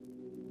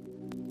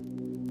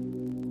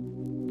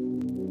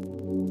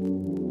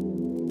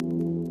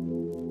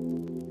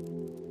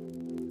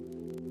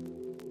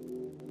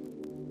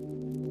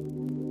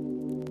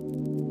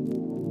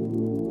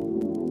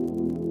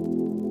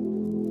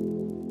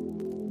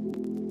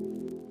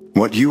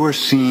What you are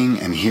seeing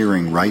and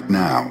hearing right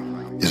now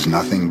is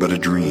nothing but a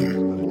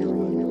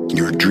dream.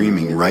 You're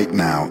dreaming right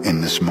now in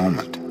this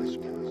moment.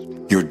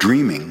 You're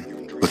dreaming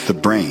with the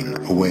brain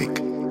awake.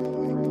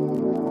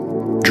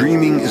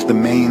 Dreaming is the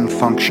main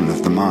function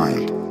of the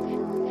mind,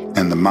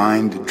 and the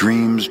mind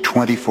dreams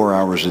 24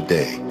 hours a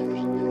day.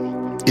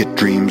 It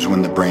dreams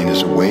when the brain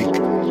is awake,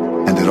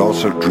 and it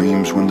also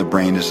dreams when the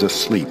brain is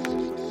asleep.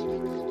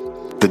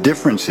 The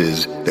difference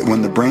is that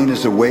when the brain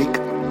is awake,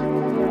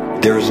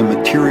 there is a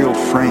material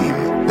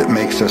frame that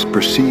makes us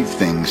perceive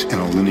things in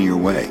a linear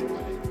way.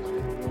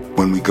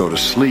 When we go to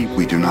sleep,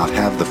 we do not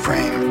have the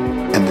frame,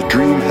 and the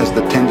dream has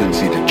the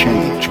tendency to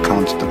change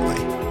constantly.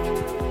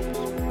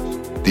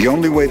 The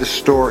only way to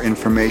store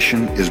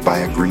information is by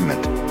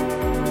agreement.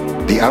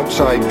 The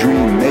outside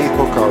dream may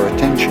hook our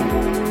attention,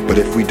 but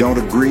if we don't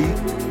agree,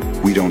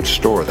 we don't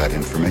store that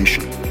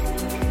information.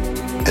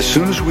 As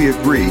soon as we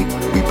agree,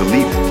 we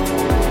believe it.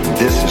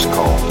 This is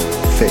called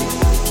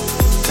faith.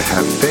 To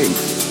have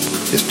faith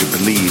is to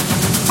believe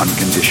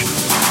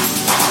unconditionally.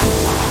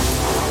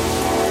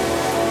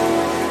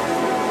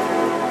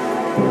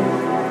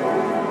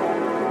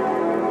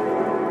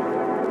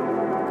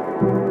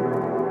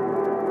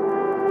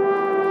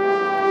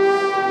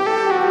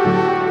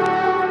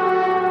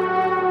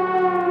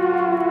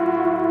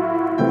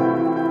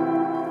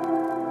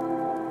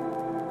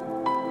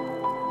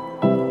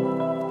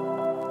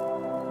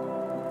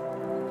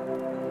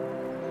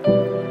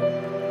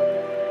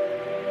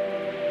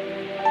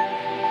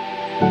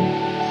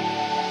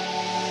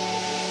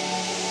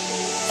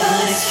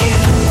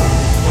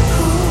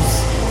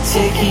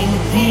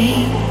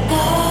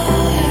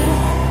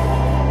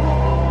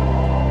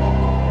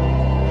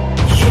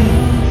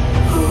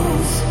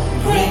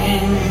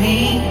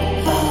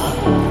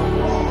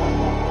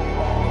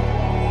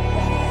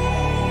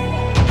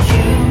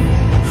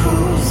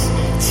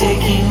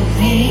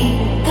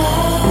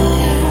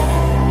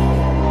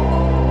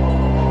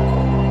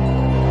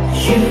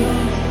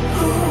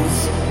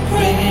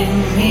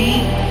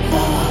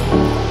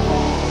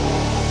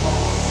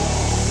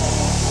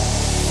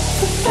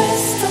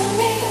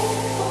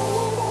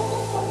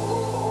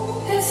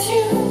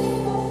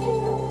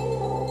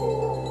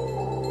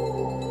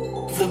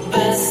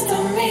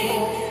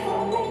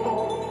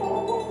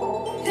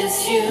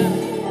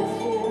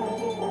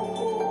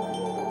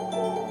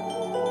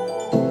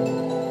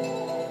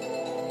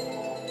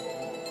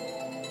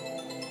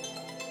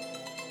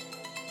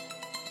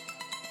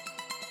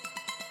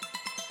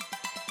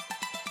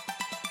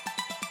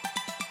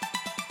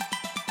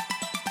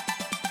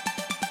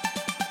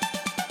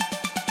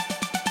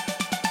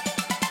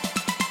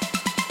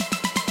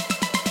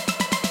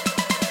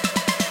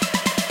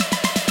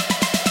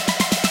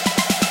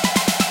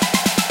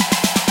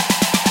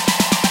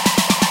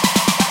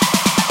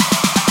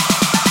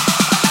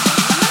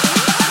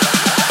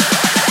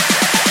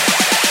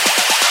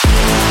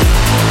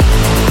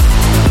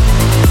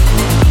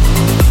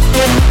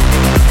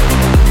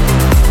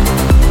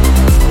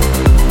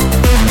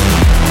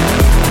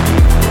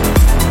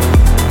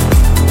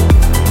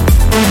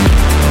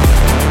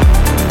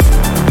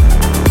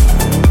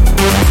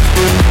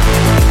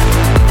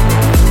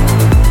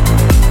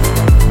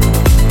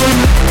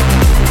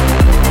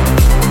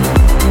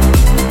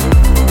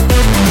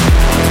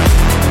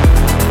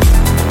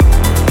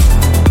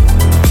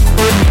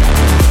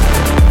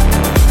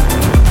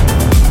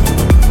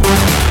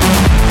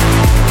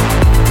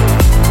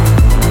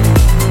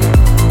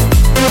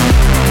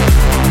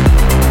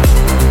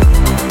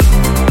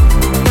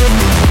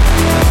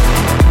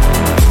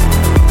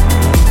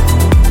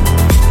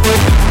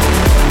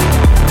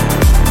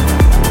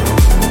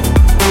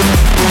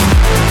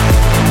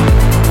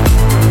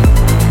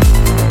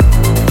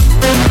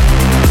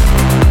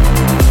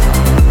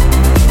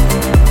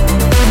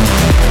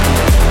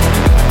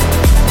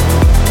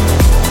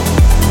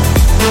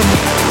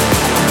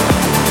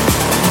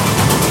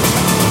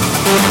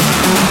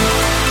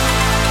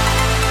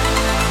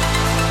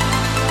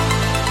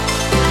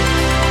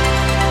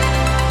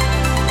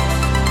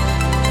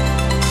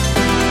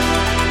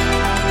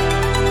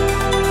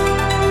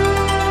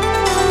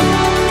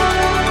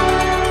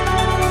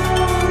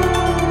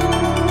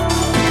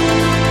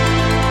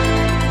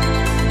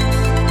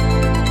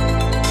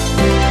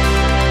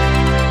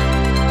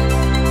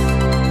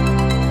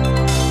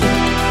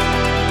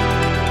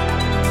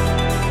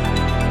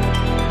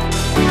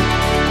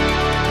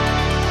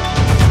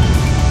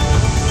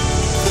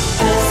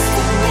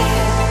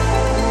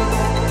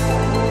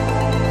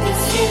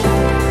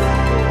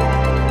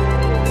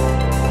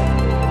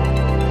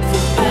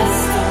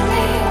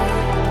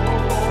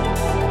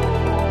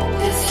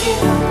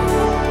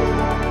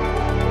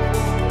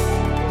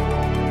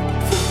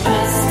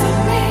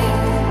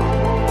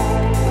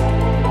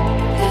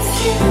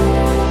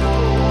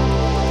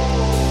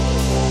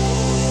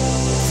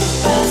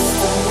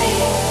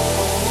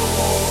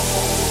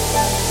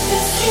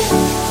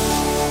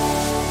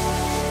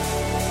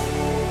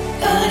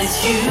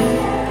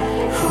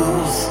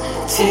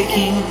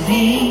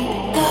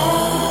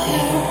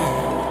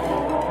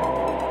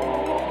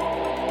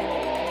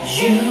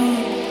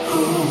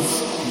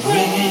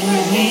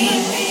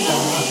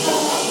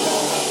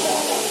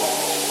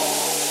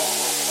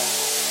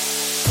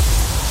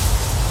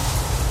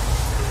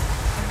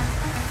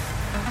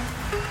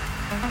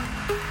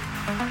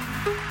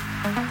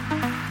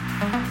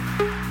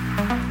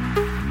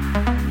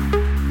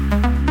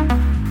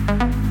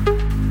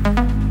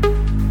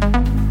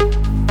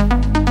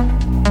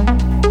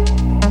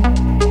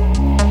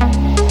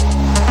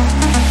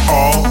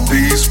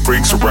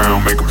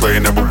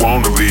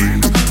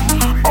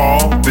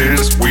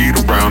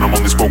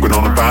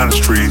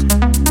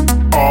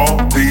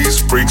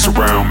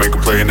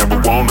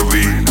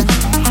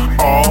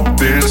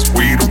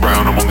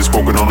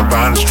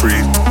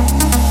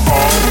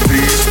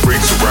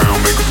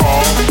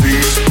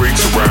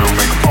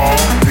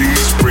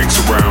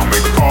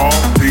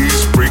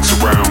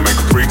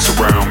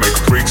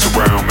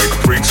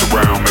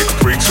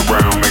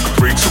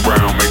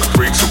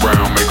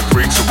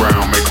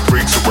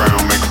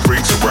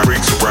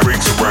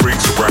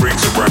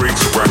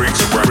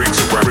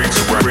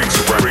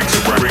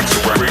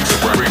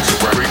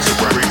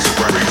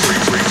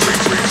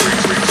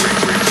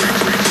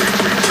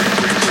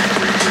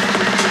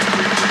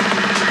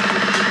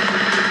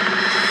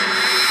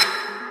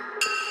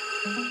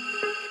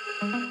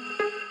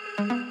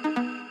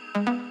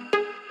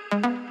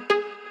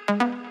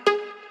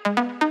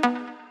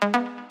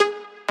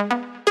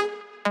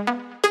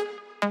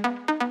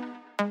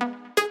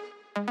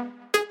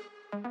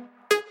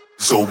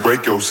 So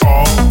break your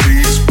all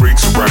these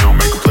freaks around,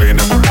 make a play and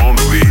never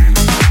wanna leave.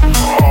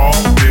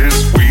 All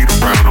this weed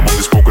around, I'm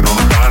only smoking on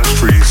the finest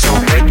trees.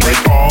 So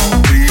break all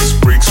these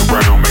freaks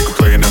around, make a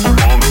play and never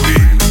wanna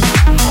leave.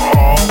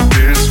 All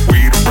this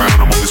weed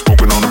around, I'm only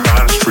smoking on the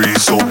finest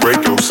trees. So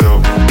break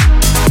yourself.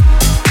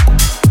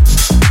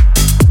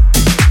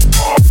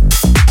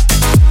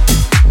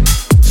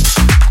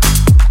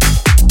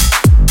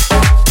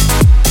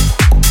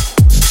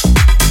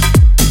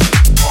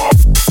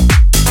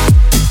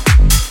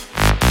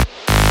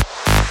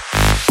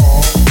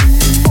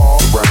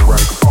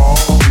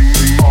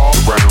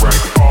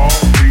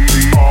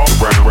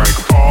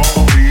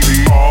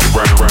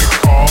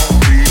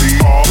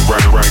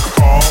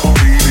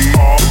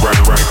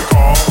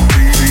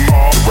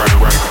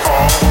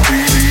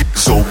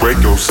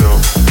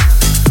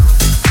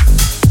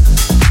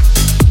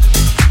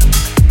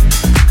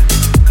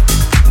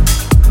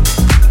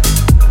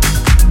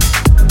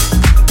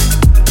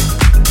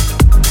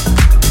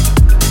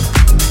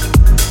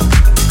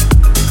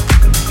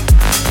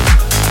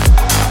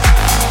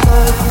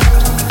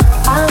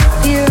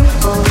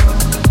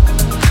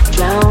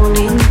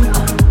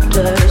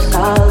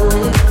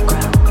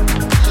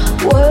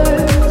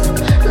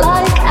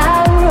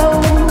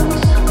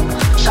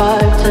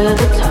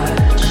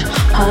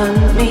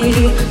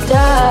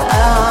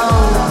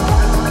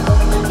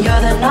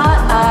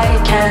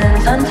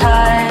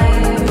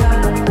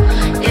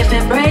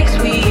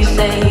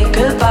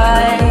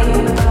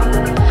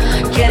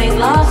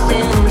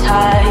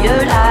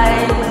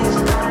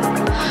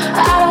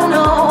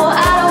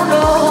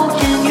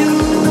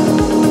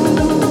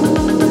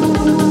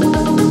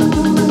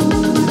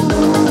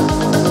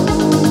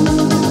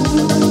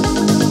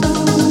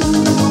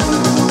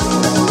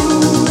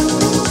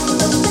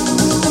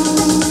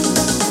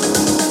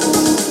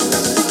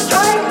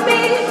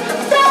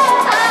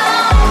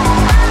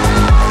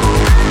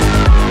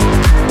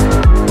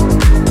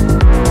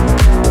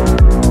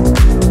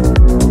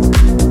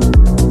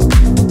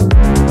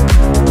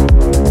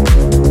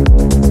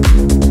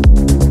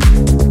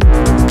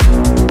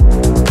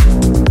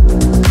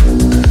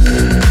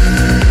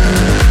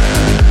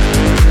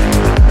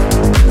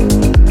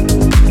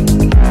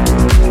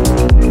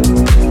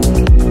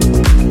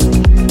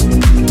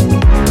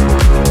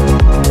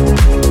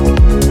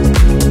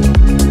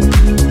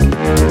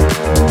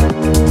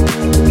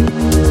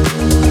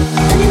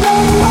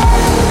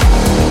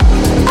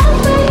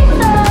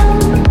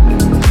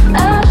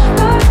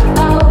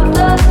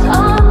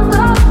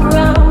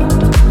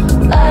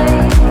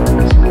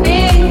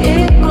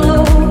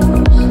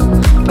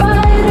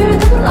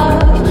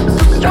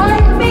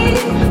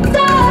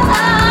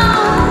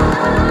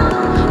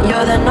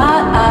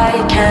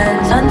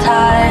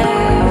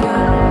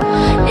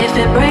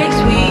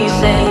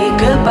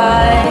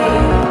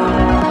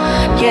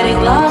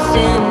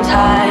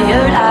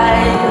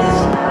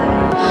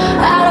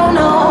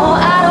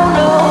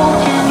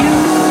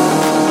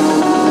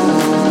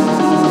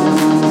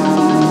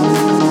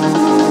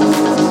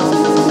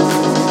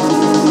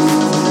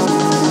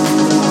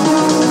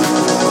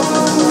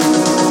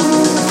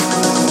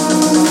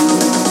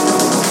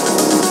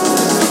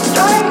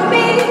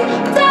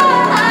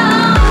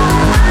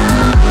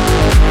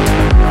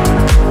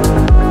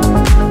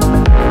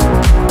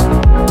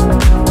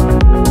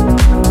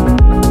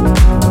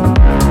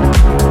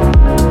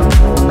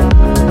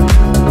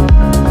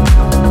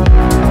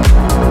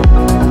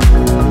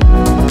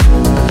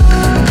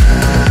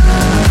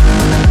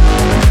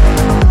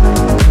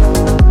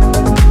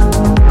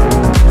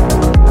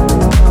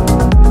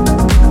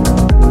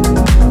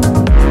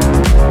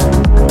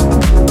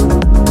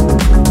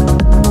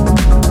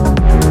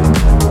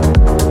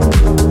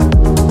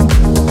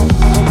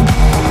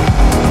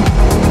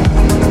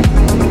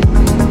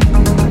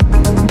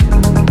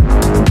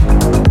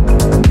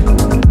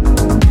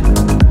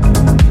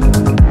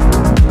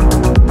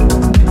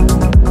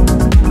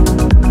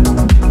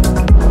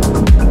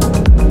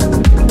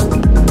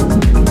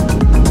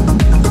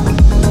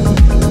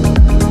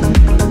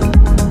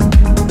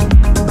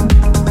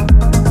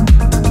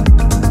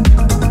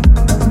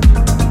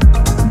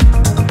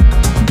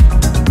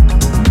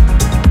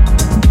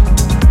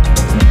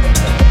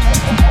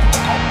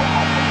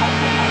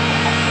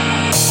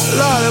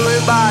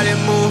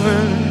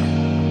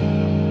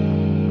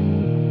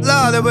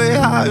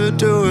 how you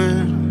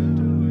doing.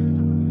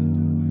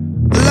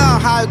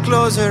 Love how you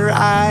close your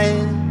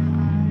eyes.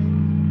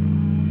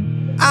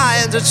 I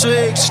am the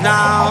tricks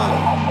now.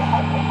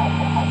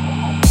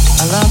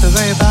 I love the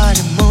way your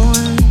body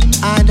moving.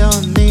 I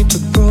don't need to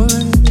prove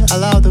it. I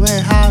love the way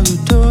how you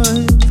do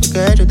it.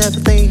 Forget you never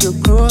think you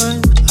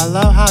could. I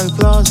love how you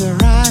close your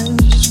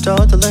eyes.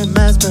 Totally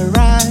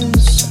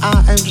mesmerized. I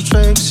am the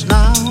tricks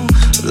now.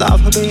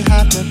 Love to be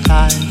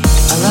hypnotized.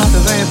 I love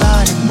the way your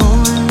body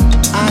moving.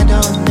 I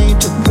don't need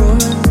to prove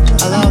it.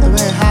 I love the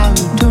way how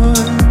you do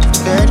it.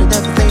 Forget you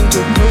never think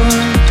you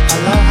could. I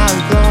love how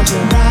you close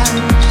your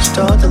eyes.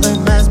 Totally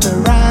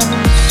mesmerized.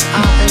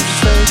 I am the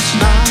tricks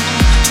now.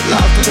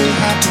 Love to be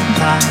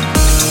hypnotized.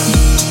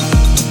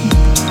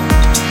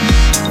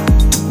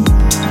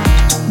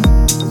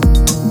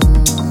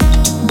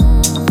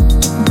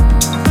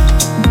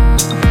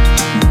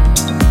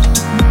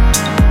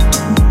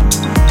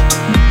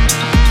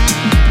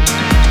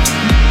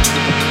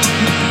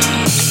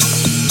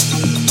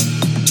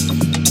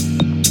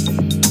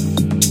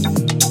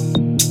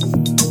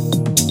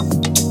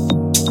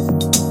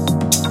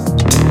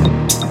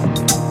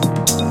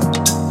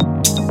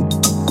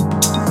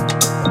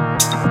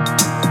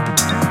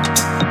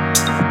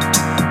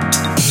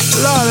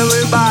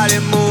 Body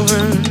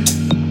moving,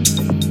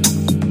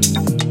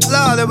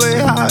 love the way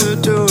how you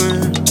do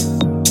it.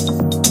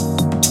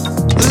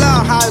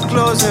 Love how you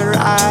close your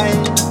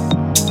eyes.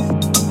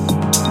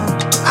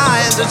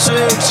 I am the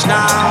tricks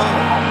now.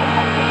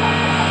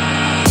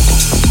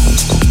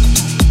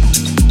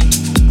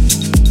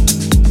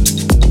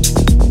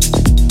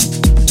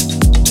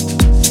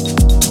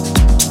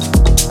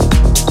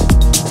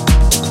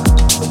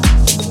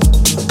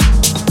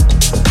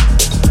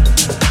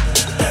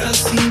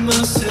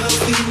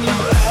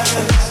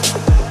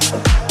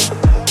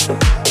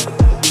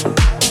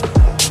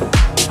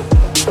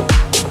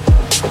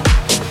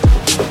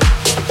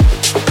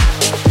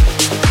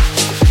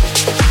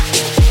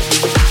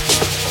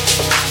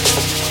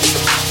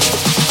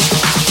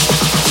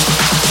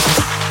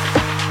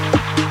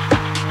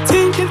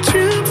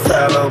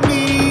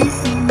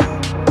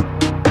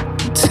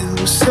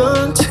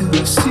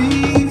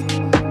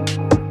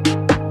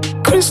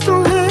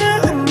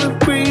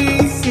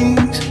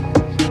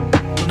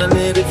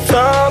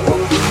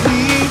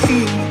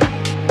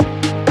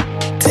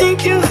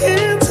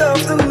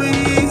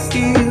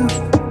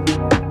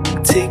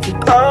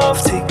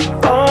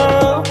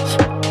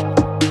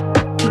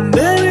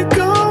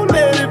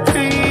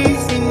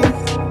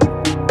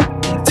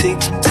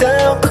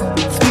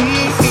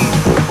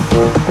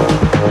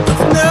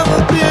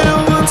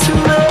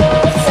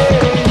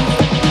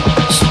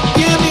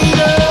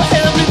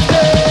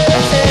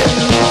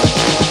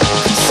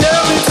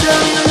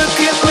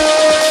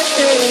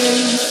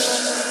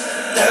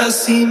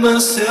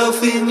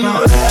 Myself in your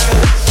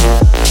eyes.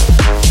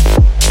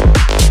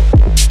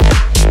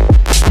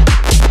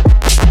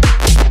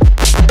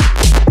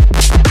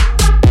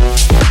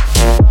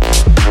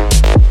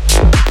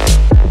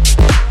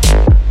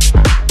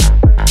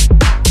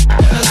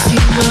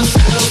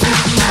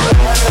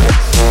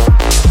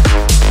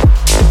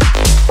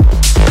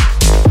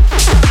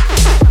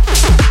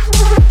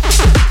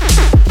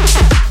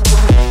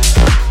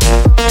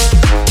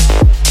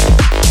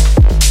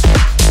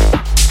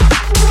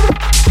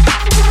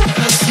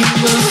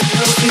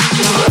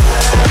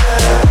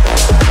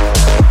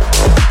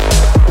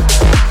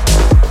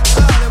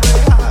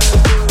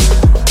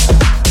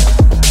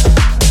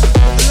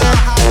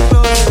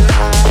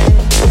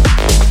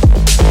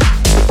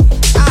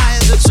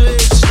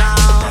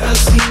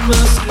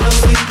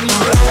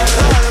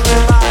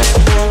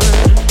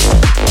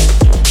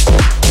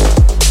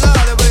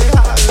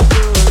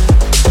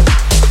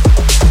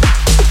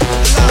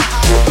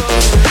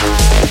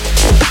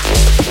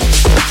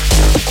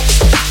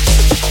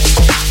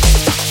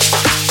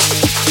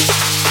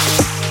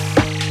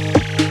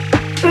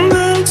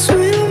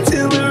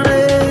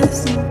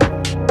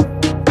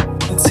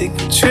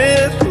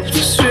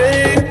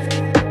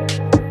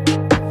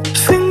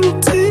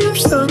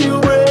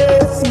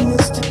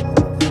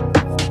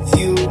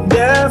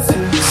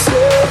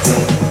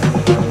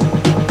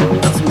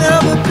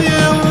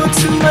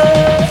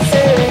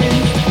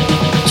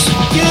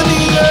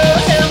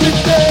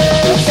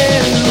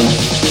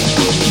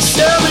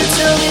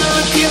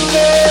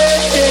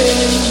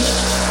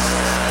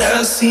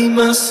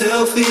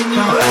 Myself in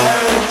your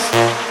eyes.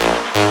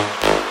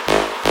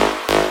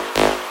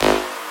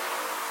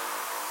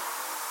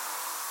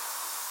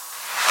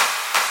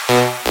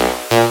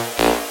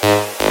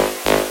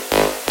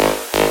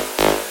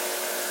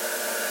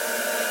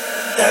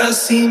 I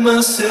see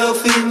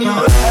myself in your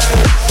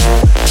eyes.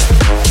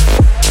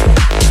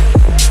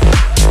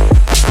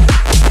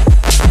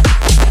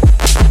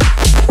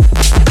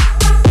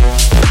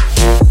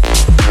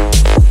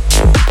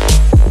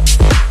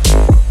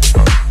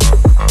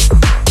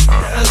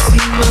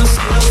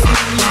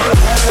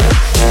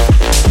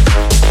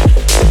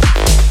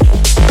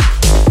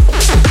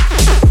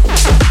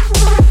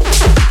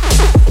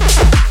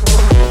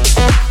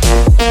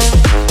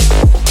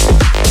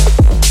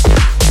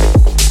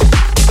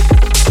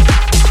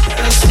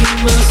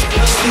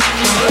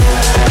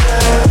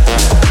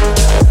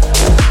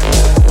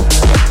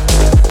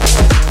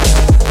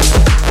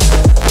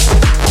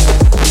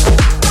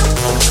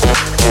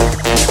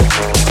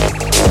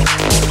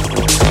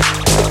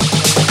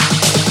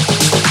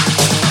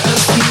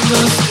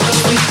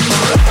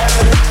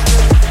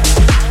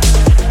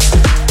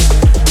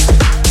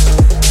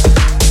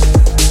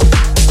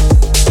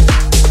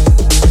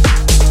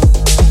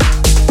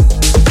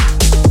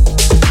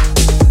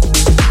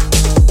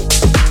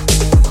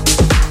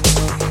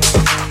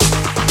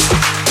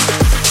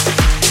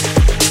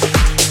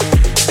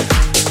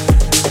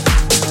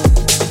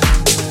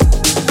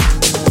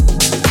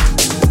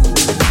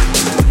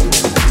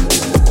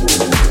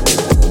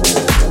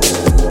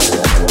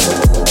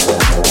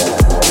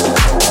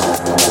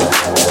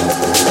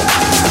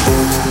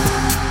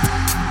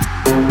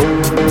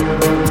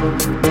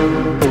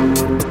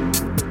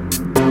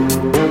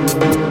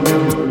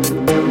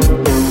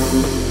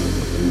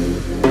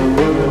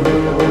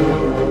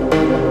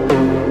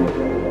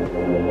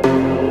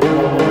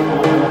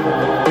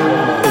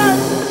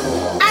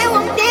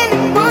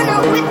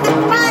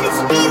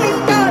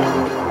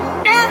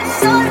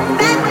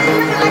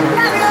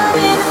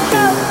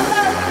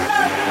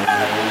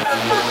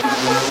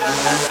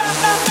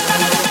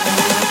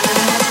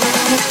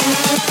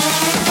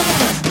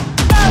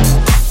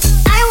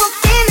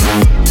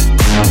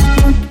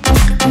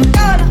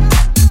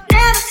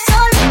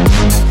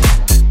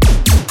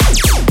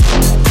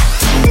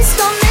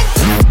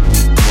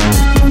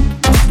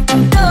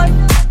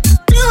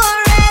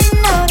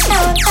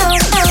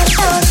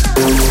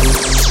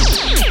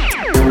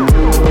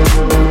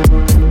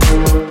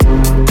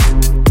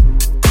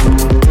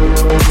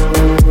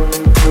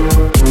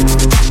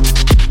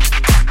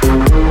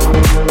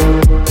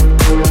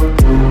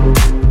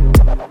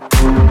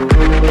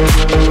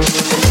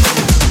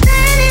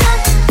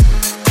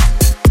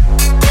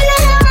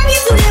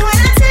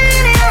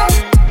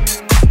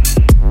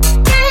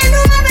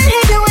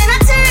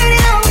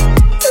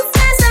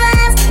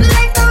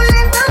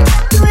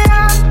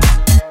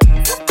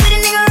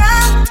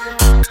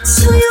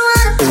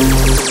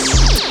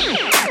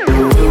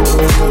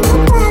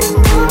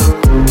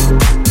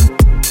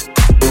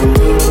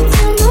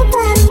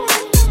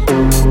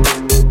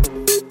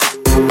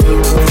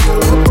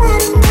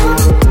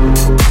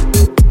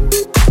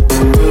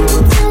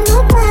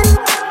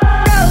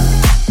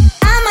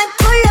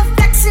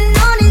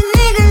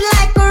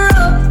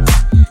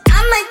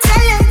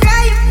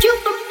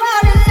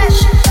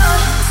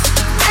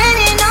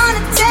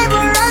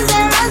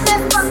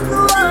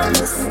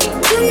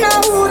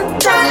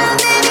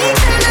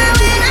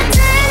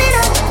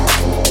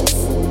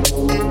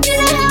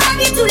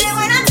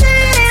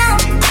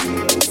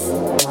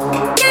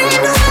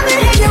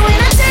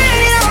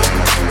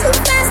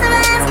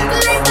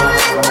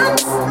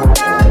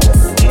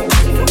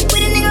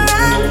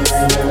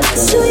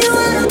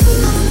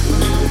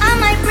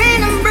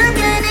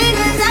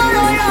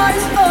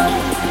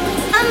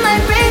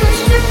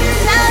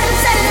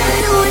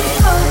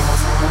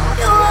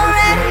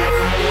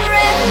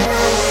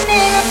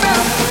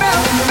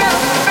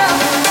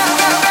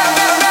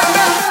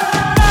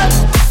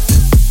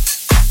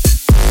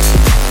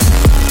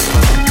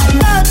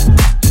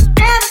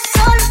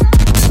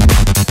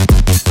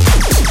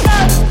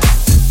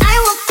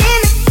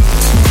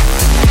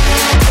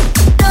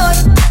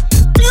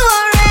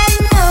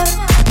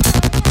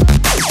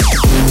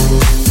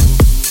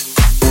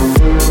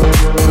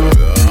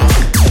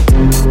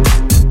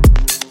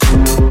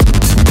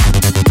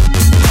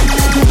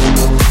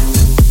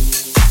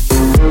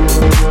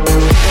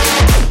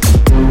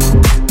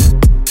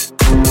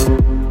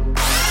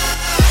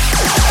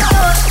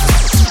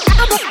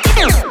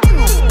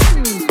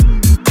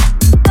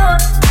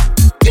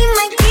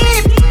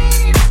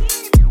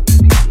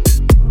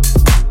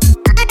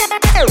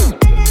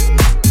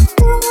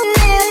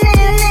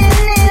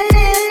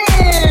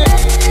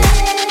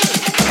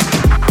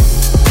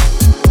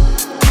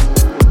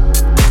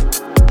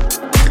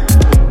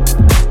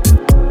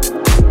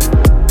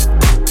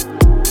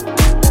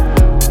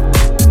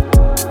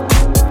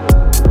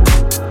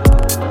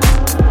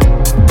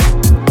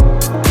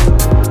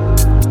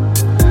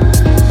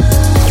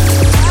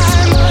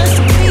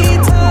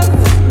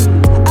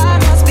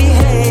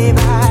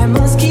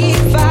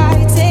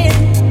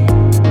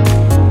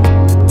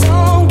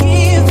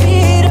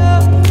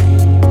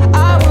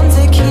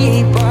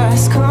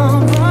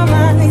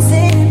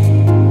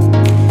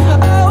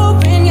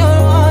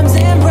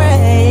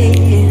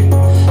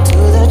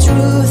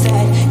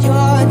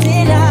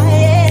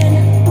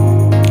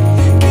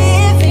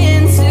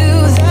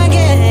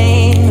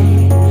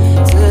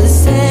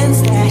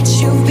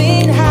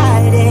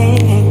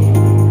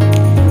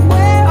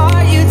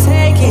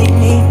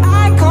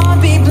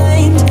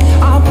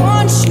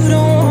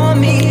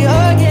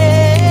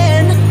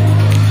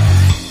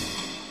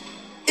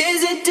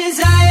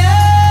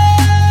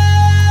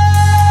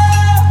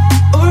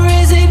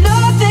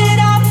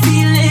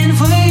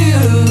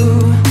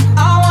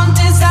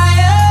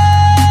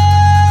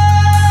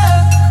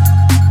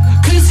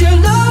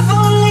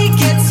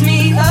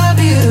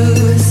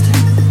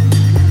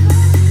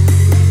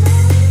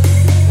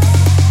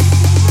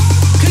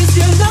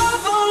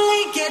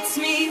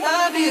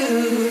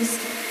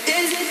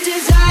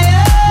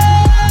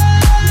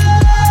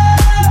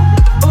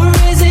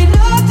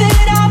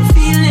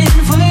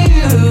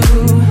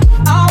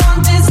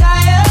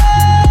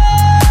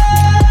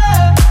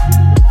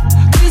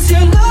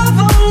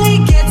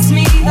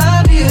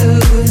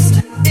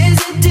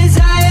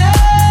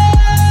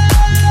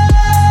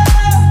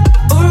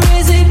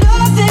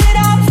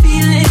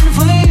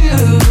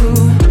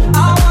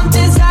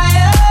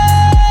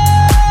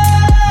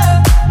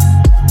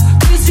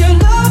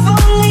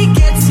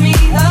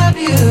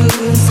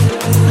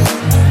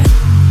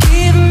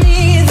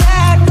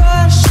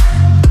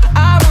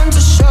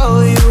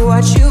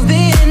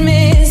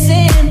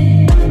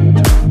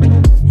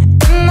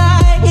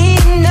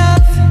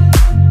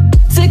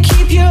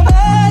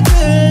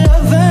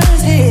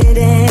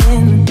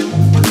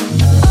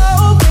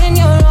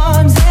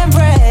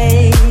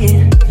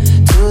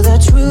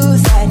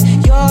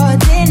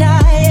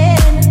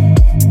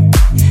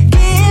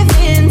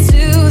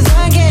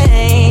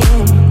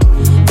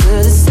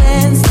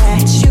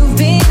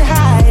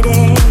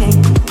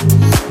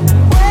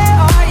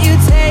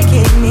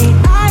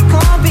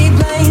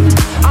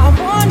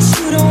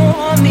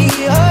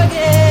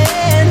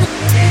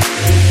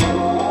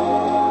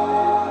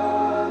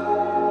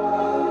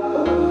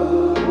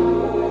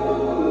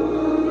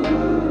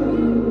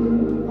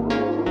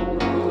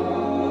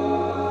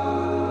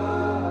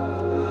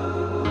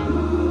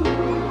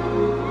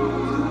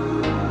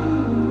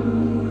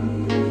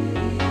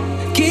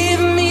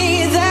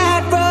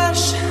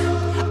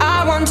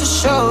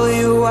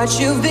 what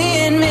you've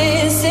been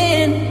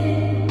missing.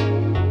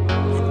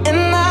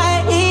 Am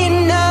I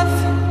enough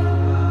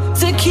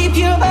to keep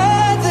your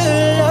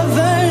other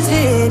lovers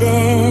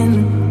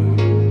hidden?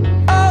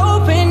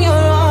 Open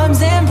your arms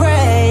and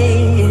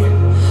pray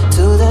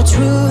to the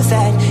truth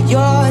that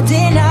you're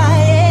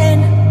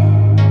denying.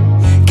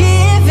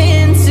 Give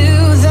in to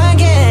the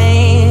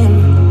game,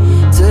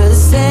 to the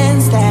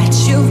sense that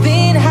you've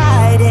been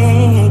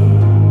hiding.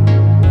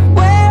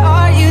 Where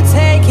are you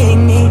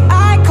taking me?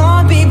 I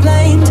can't be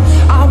blamed.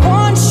 I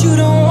want you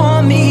to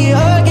want me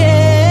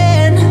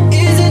again.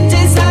 Is it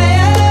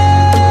desire?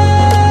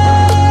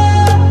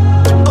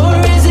 Or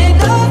is it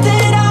love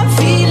that I'm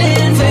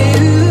feeling for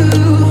you?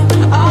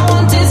 I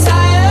want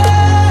desire.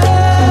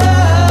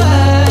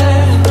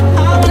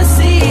 I wanna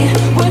see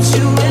what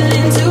you're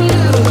willing to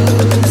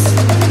lose.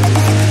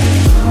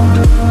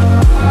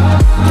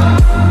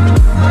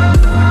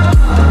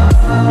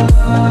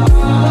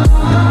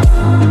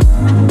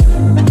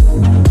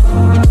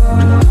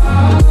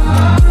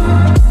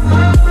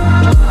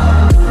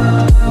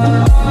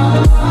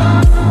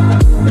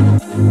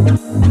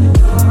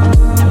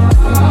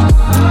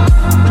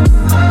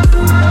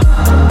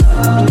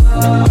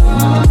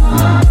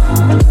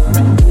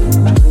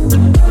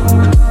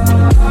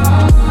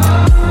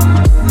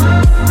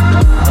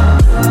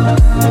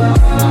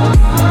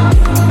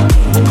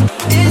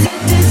 Is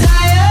it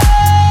desire?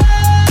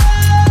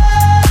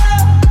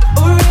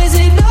 Or is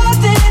it love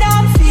that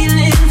I'm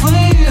feeling for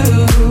you?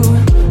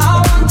 I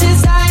want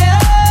desire,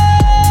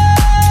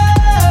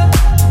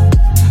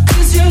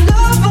 'cause your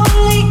love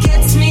only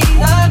gets me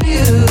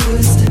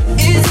abused.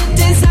 Is it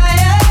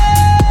desire?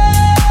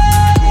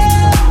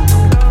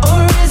 Or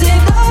is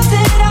it love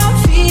that I'm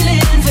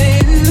feeling for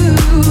you?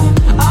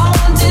 I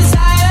want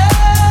desire.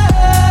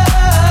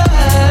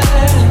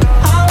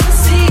 I wanna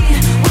see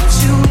what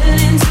you're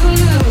willing to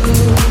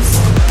lose.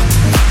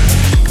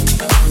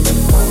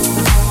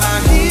 I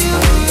hear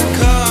the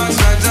cards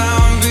right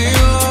down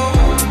below,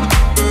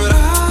 but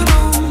I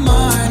don't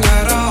mind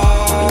at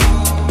all.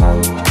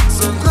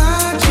 So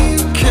glad you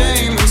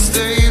came and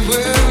stayed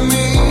with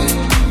me.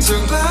 So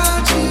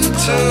glad you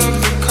took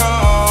the call.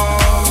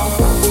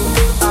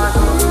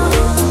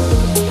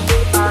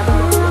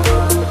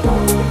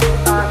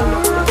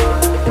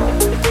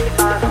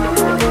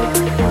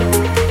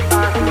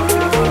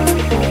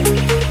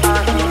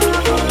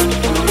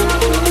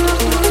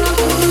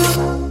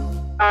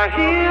 I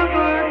hear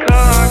the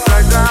cards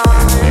right down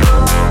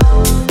below.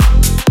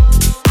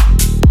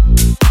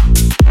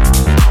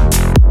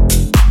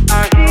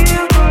 I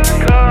hear the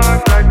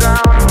cards right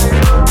down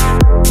below.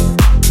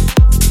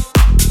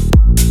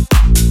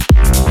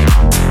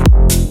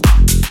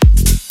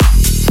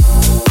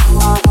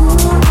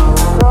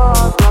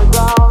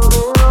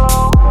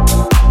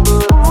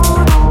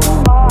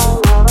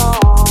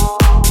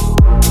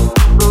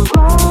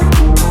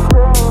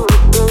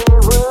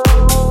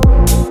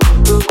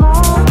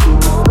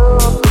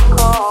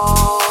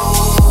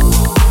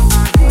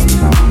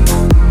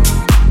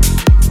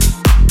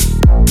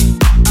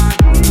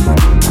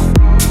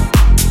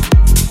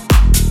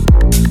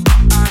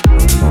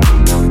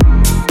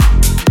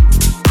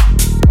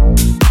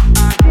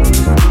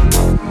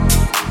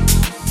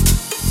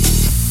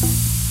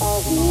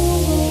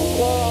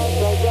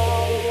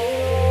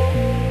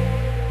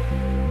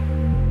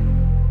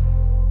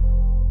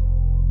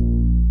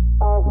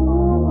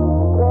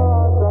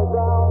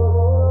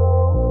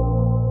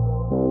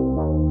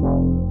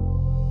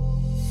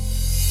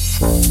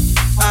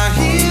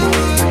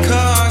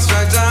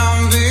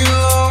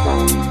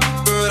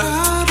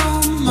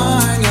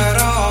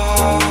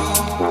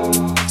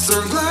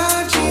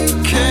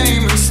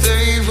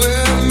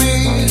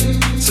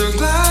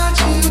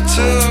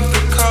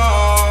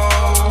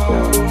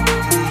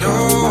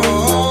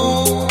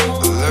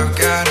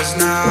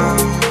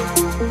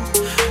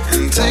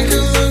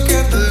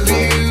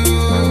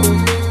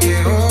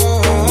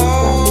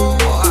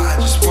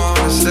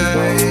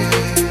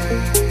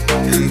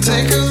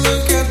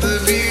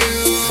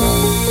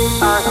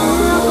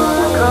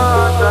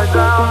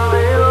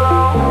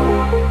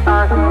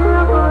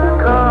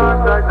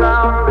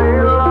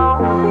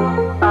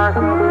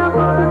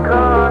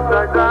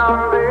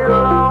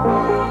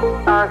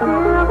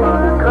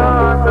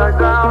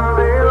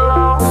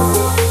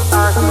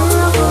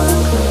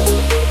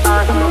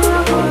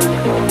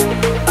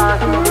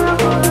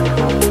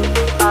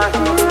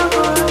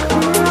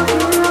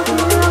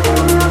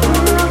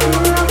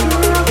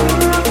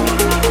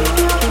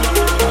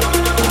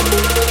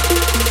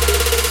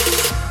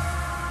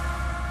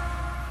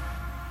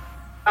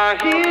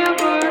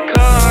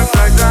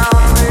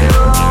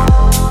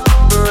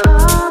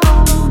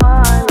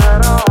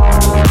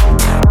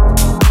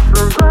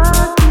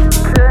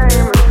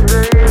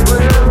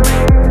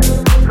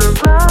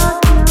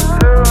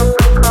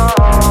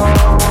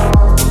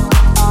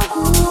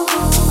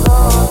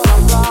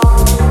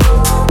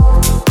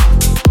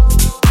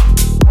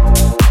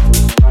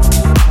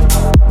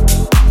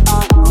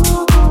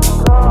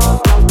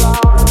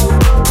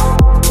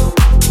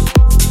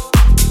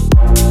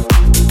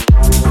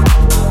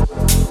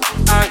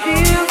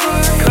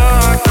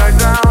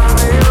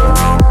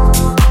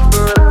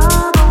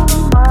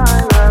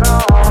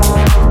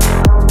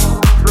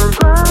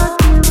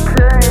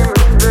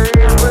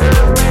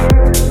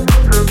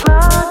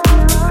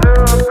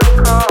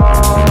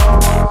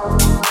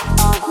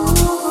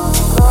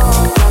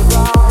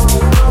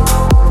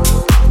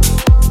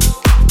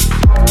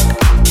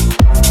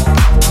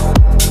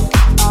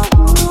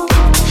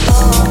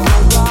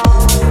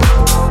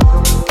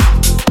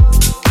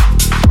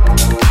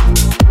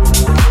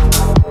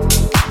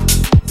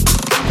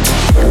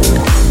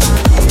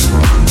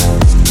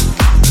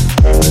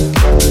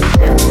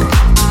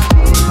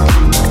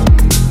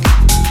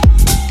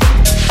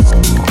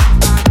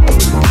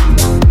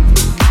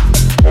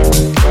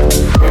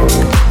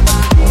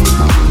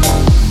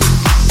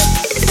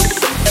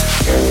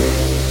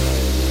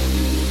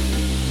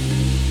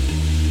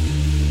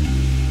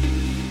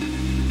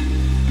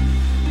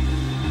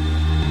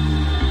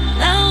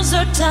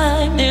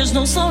 time, there's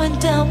no slowing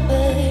down,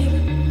 babe.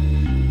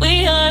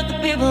 We are the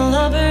people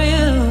over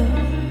you.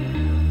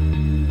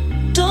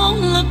 Don't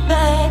look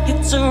back,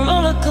 it's a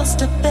roller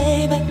coaster,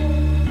 baby.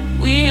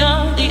 We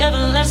are the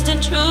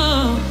everlasting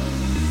truth.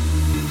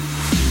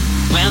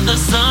 When the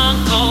sun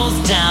goes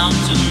down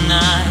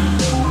tonight,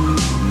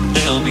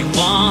 there'll be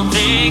one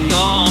thing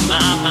on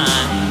my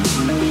mind.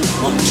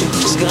 Won't you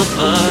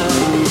discover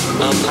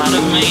a part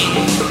of me?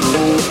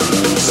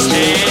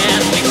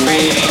 Set me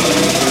free.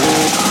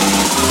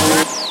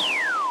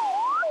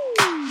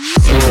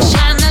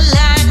 Shine a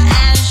light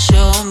and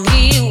show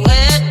me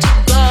where to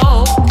go.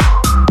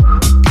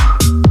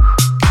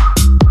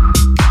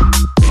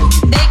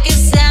 Make it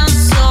sound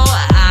so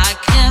I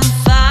can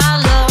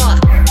follow.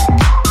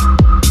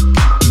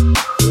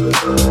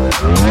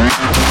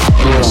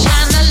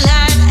 Shine a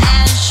light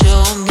and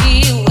show me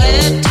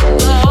where to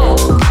go.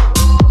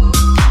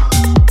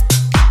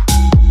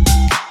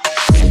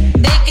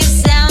 Make it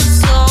sound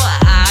so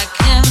I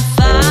can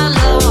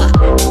follow.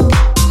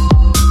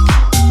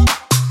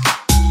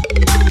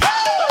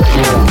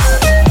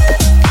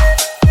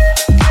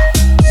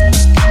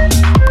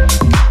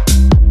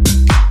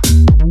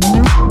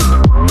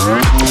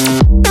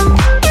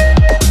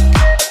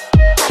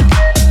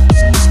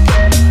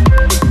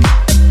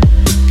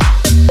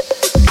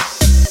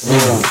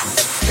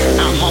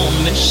 I'm on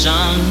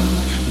mission,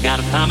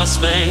 gotta find my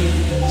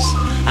space.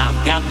 I've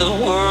got the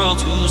world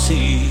to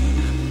see.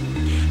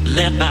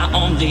 Led by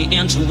only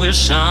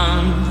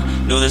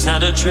intuition, know there's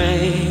not a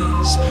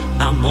trace.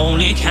 I'm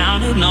only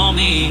counting on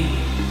me.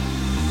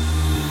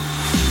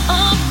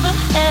 Up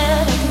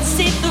ahead, I can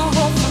see the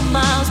road for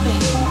miles,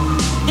 babe.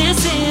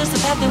 This is the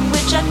path in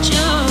which I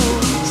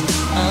choose.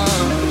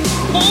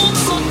 Won't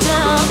slow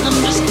down, I'm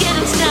just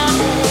getting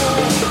started.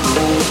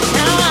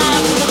 Now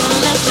I've nothing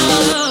left to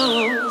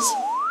lose.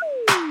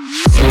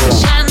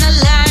 Shine a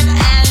light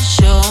and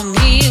show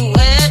me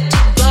where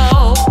to go.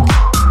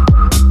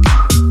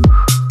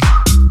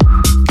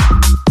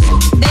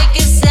 Make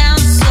it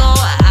sound so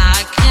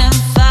I can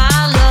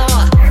follow.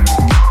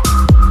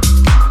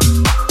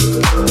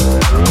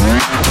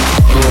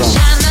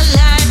 Shine a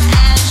light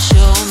and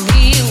show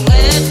me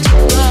where to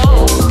go.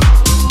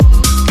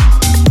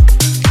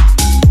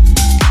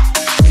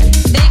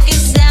 Make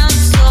it sound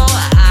so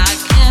I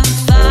can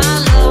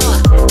follow.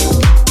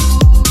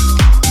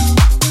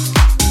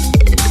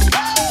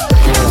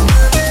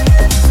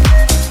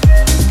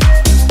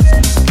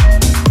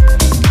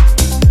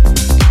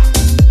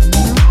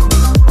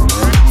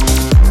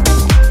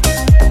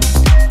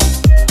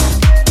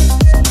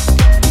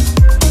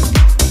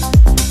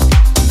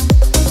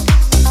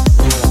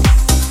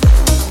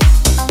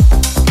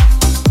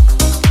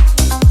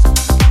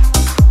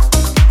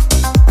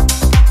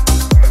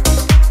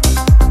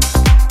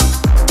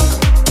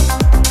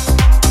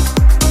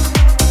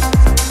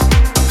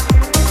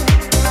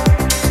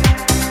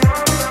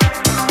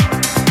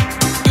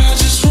 I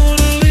just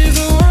wanna leave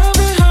the world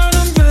behind,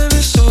 and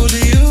baby, so do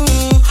you.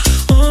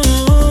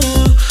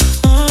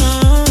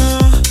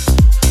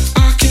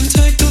 I can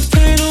take the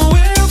pain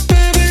away,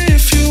 baby,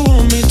 if you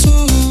want me to.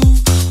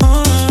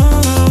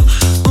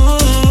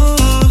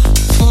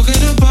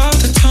 Forget about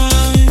the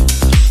time.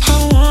 I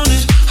want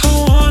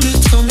it,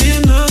 tell me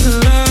another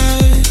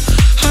lie.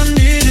 I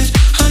need it,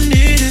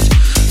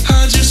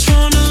 I just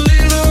wanna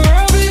leave the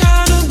world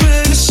behind, and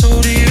baby, so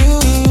do you.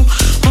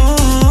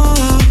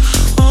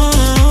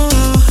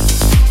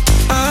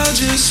 I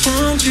just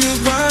want your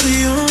body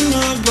on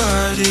my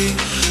body.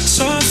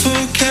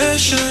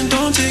 Suffocation,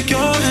 don't take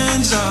your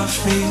hands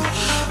off me.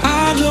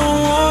 I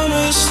don't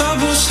wanna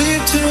stop or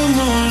sleep till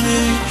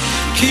morning.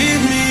 Keep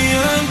me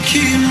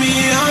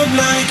up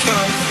like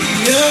coffee,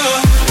 yeah.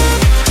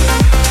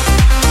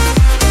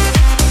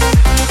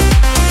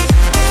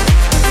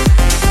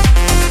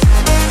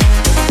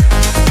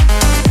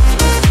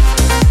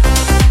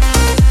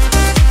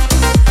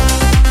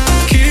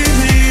 Keep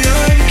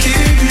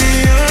me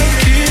up.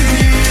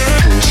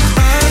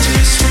 I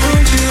just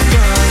want your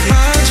body.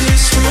 I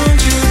just want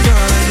your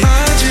body.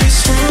 I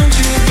just want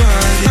your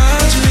body. I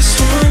just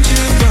want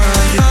your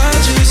body. I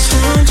just want your body. I just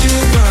want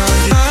your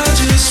body. I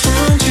just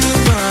want your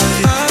body.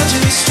 I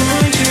just want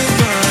your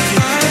body.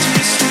 I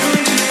just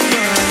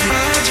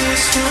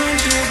want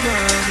your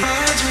body.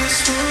 I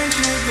just want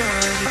your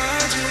body. I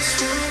just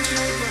want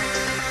your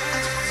body.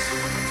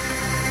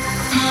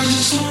 I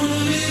just wanna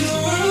leave the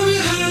world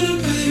behind,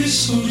 and baby,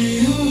 so do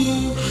you.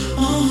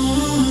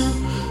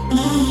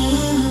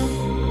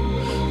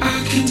 I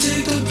can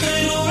take the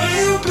pain away,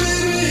 oh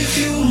baby, if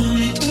you want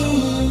me to.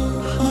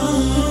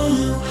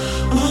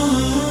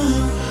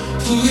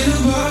 Forget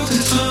about the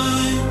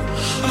time.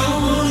 I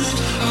want it,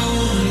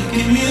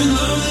 give me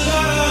another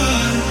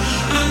lie.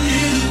 I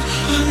need it,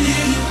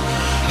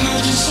 I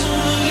just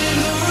wanna leave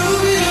the world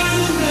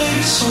behind, and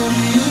baby, so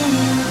do you.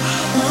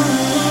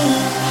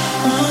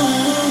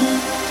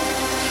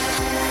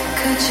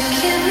 Could you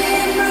give me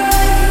a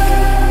break?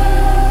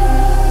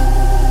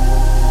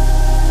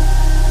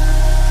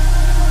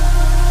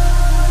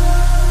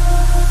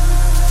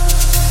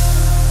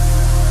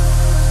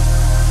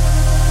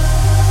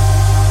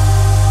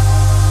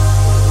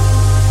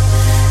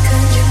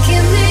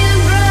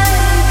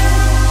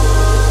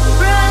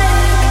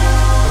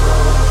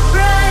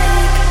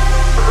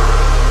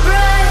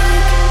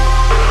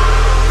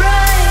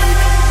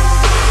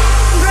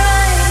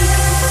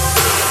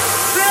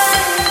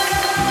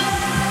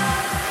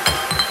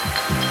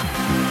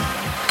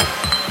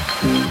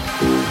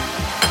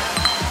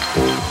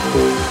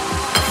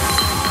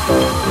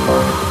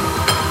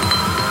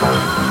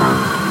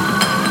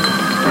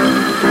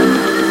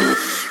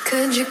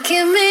 Could you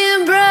give me a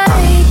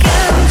break?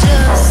 I'm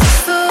just a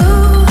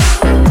fool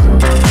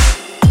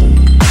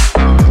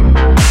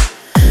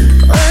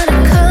when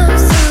it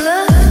comes to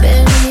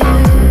loving you.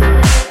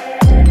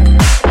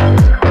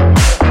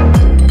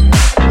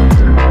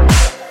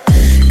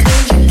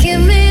 Could you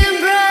give me a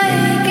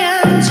break?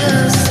 I'm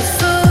just a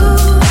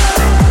fool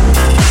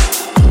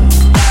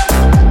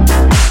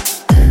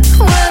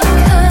when it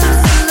comes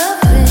to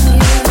loving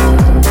you.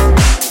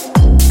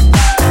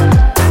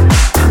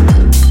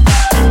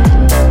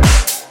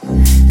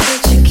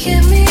 Could you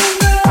give me a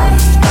break?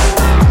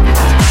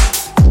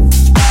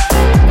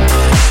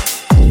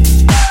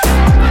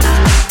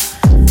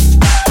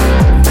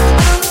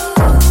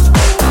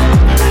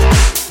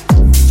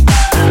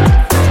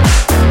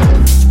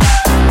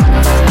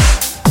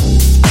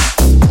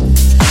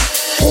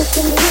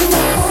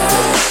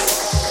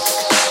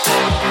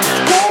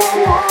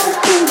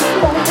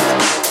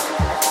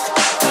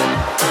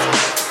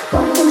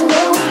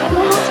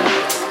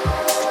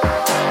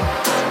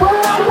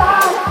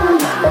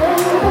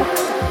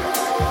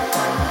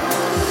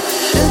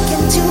 Look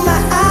into my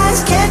eyes,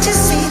 can't you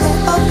see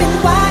them open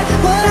wide?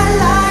 Would I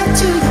lie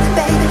to you,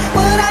 baby?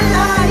 Would I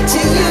lie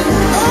to you?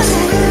 Oh,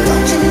 yeah.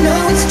 Don't you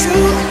know it's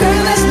true?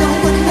 Girl, there's no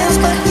one else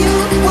but you.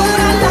 Would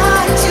I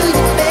lie to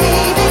you,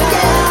 baby?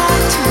 Yeah,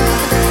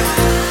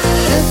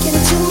 look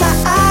into my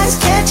eyes,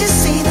 can't you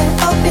see them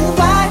open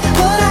wide?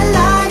 Would I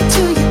lie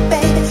to you,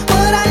 baby?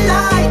 Would I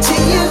lie to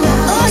you?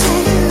 Oh,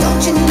 yeah.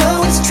 Don't you know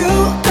it's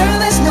true? Girl,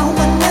 there's no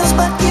one else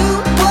but you.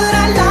 Would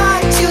I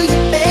lie to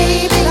you,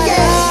 baby?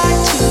 Yeah.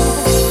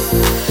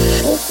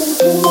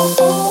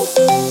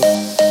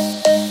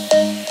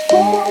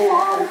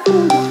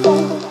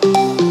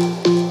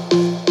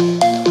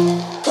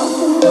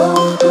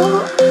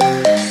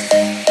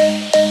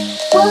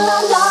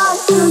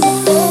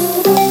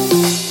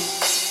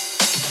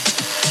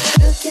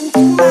 Look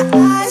into my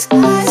eyes,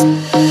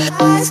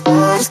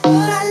 eyes,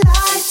 would I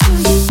lie to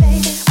you,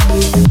 baby?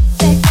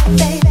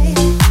 Baby,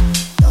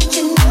 don't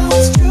you know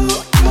it's true?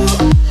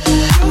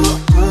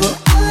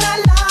 Would I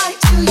lie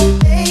to you,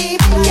 baby?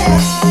 Yeah.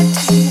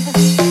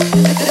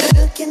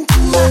 Look into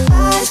my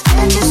eyes,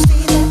 can't you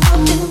see them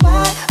open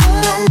wide?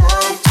 Would I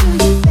lie to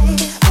you,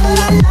 baby? Would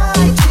I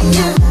lie to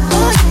you?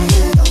 Oh,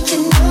 yeah. Don't you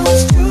know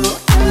it's true?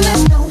 Girl,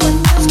 there's no one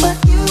else but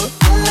you.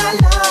 Would I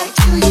lie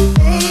to you,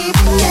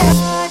 baby? Yeah.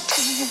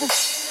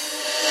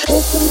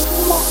 Look into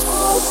my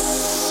eyes.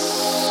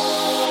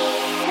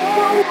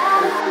 Would I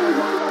lie to you?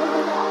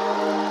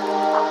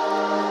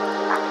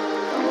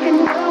 Don't you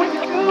know it's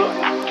true?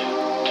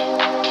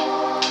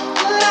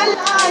 Would I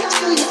lie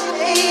to you,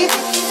 baby?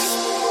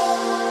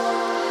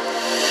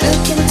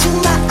 Look into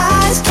my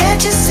eyes,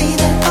 can't you see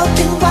them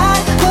open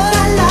wide? Would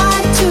I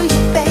lie to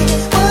you, baby?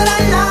 Would I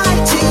lie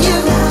to you?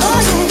 Oh,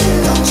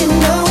 yeah. Don't you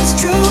know it's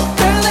true?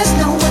 Girl, there's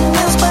no one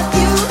else but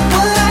you.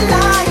 Would I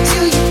lie to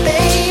you,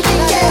 baby?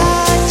 Yeah.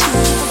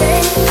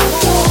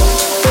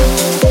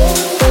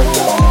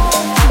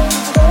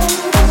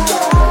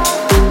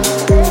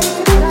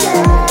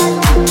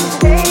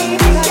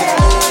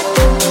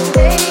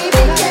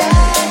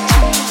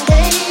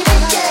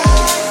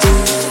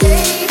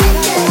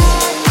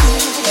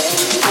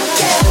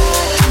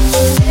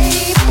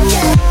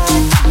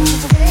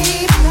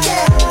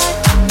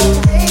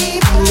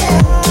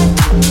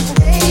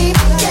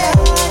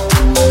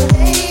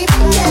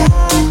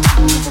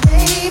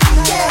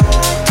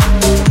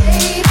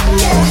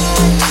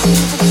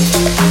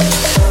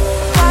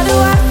 Why do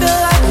I feel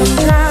like I'm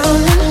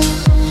drowning?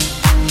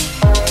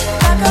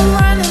 Like I'm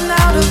running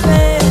out of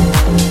air.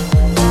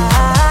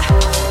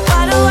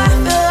 Why do I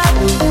feel like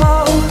I'm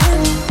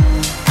falling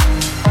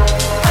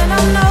when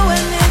I'm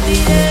nowhere near the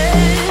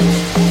edge?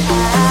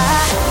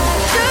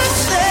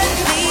 Just let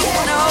me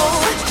know,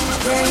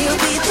 can you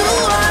be the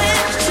one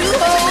to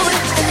hold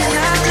and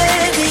not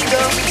let me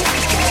go?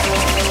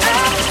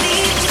 I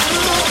need to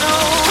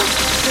know,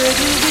 could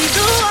you be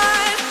the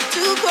one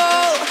to go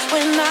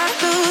when I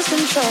lose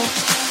control?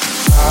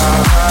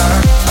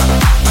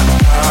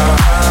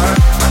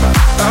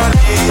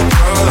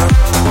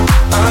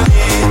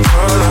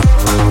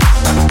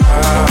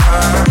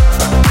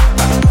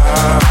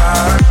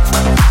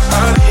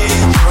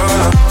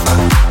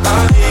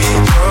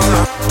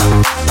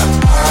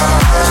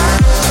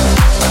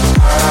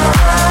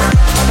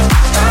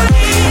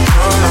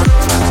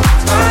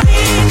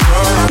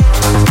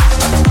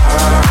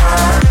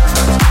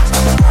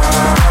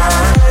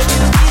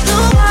 The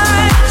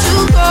one to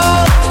go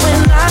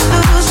when I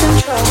lose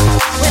control.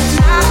 When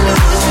I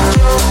lose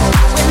control.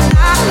 When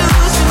I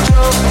lose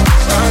control.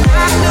 When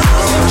I lose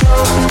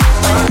control.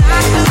 When I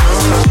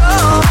lose control.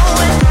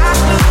 When I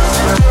lose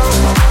control. When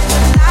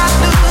I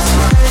lose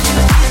control. Could you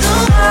be the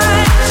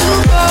one to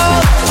go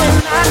when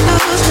I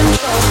lose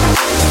control?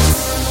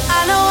 I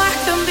know I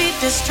can be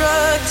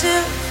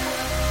destructive,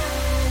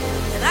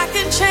 and I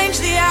can change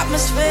the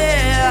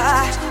atmosphere.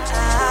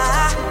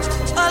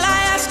 All I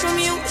ask from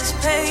you is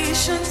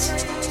patience,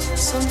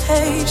 some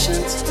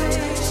patience,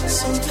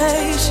 some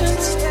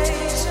patience.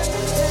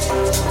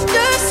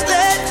 Just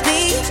let me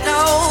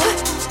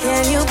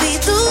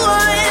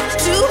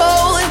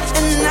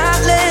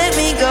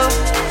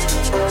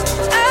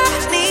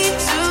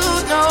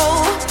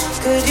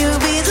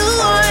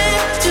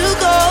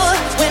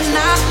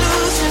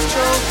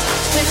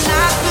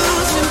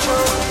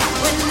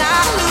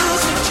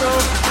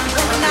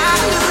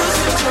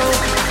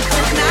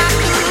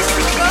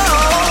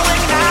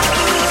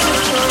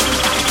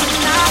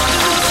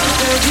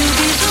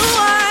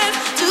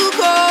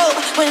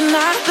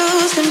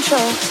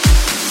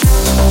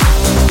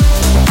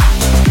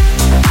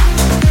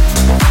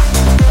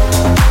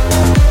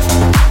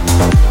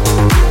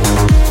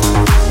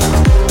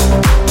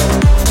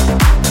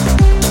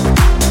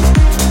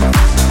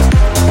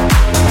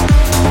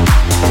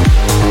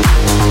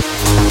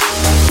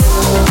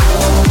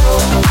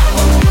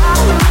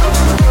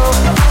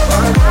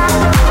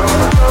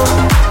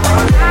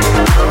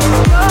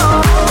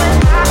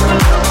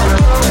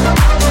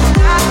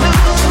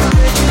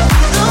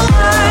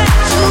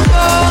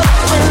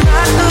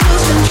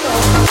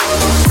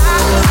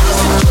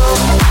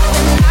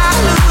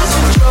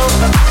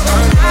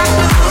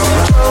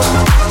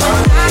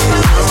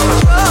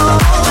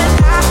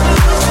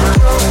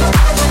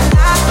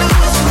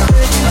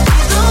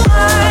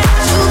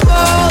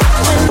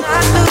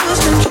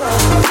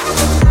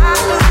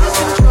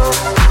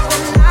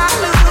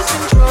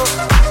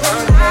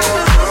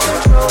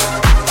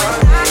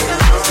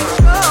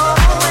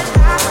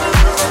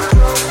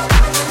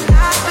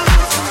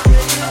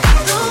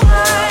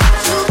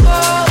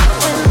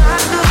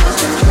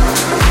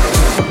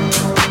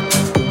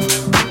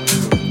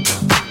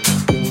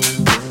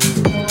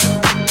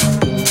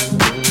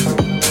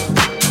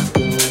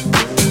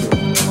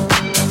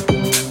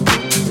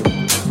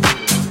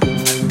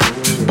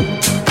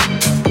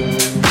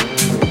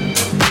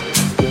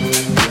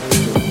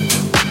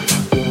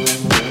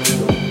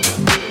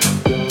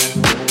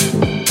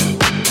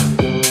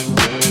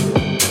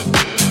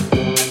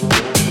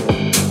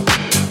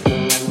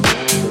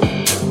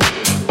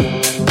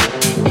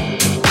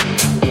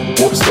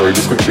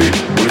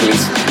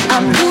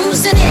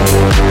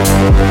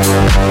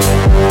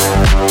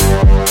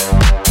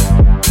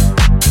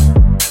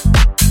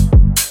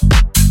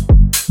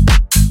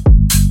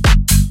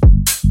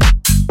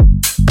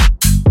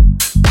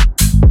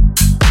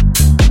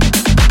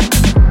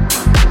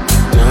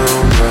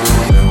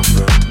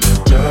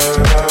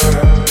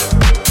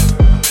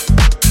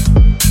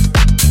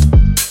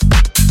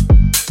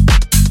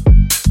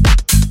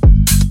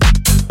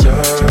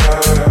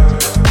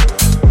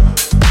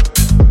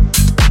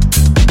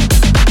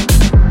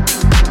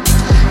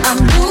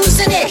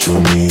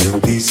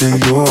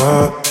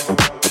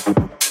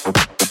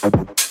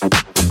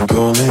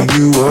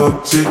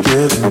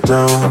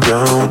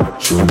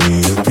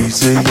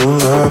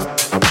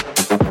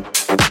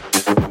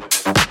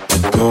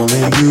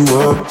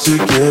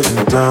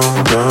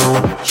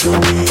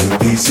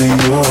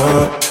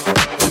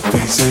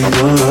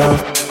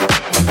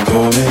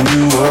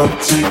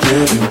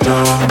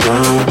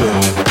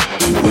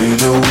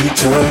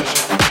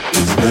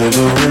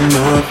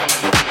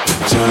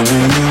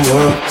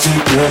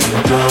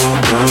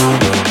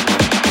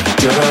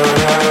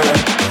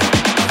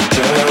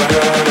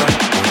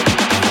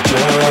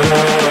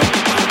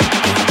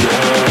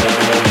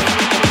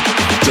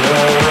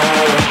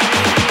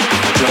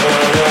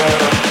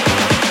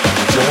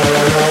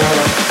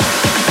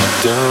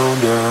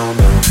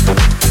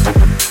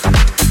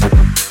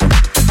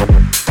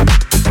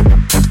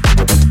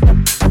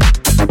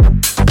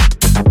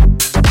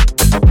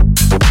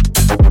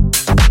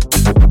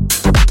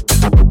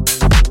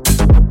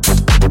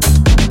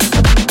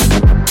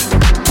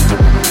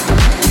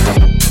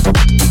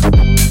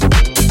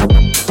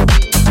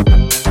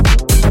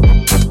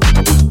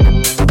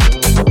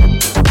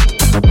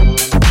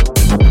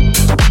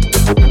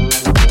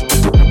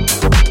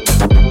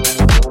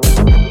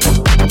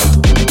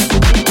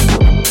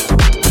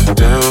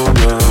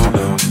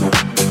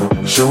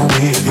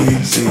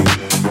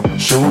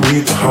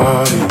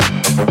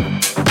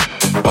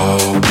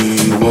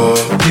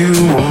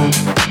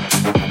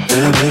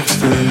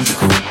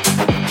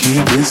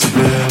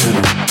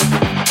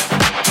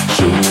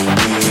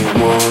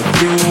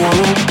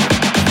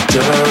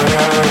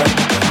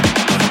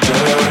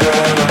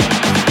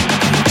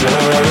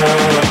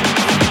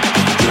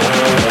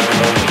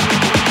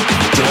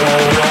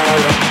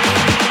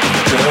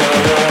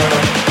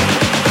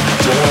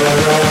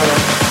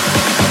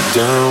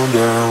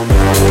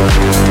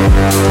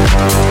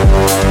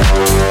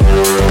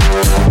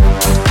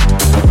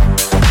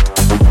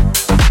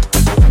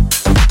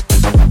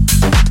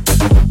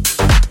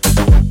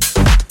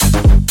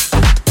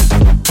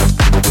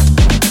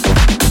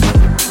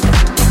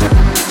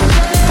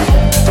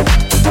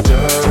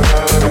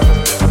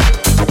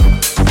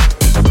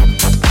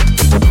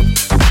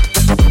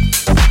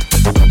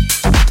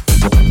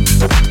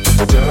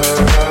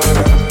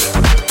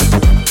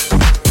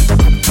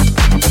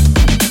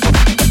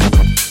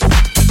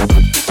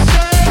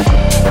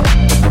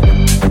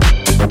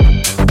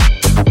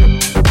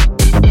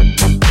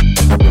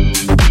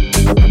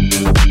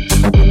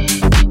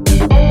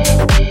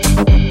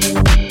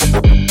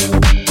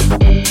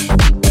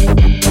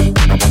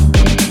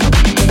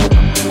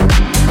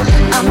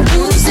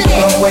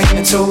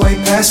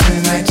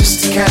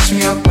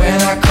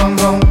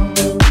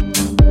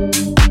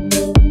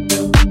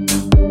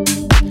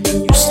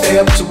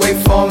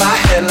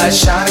light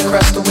shine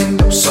across the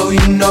window, so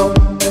you know.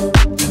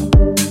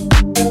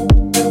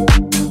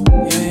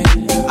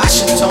 Yeah. I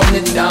should tone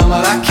it down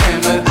while I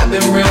can, but I've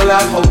been real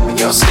loud, hoping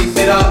y'all sleep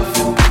it off.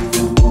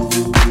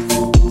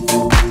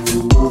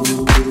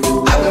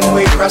 I've been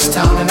way across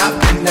town and I've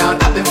been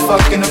down, I've been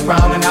fucking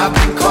around and I've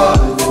been caught.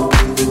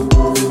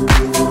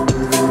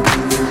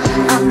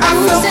 I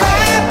feel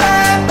bad,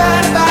 bad,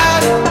 bad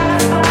about it,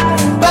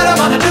 but I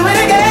wanna do it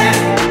again.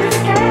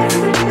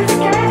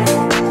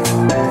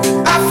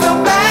 I feel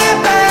bad,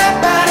 bad,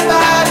 bad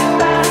about it,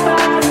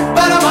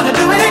 but I wanna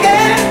do it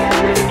again.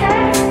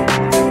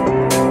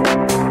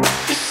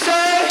 You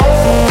say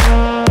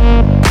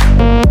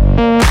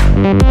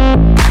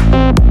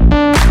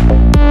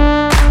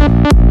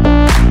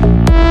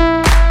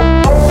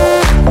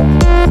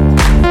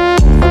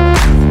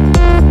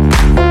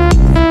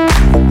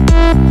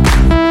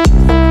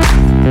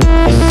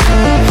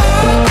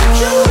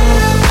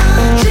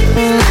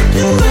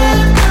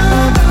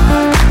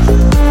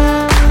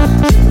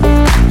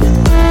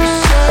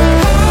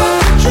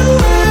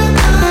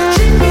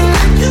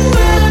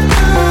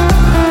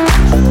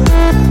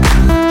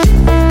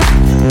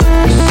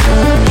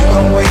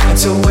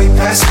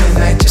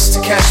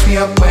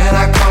up when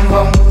I come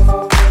home.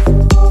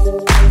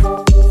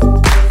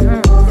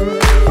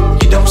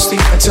 You don't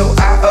sleep until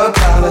I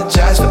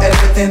apologize for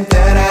everything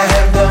that I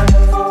have done.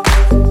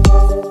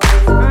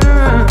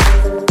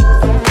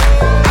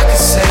 I can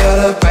say all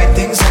the right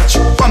things that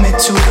you want me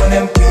to, and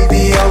then we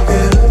be all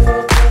good.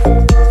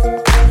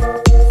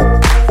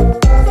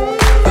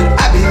 But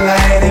I'd be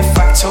lying if I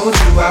told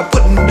you I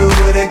wouldn't do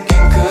it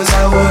again, 'cause I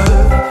would.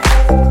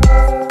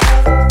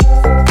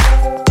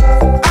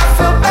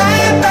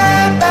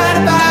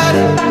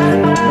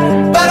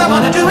 But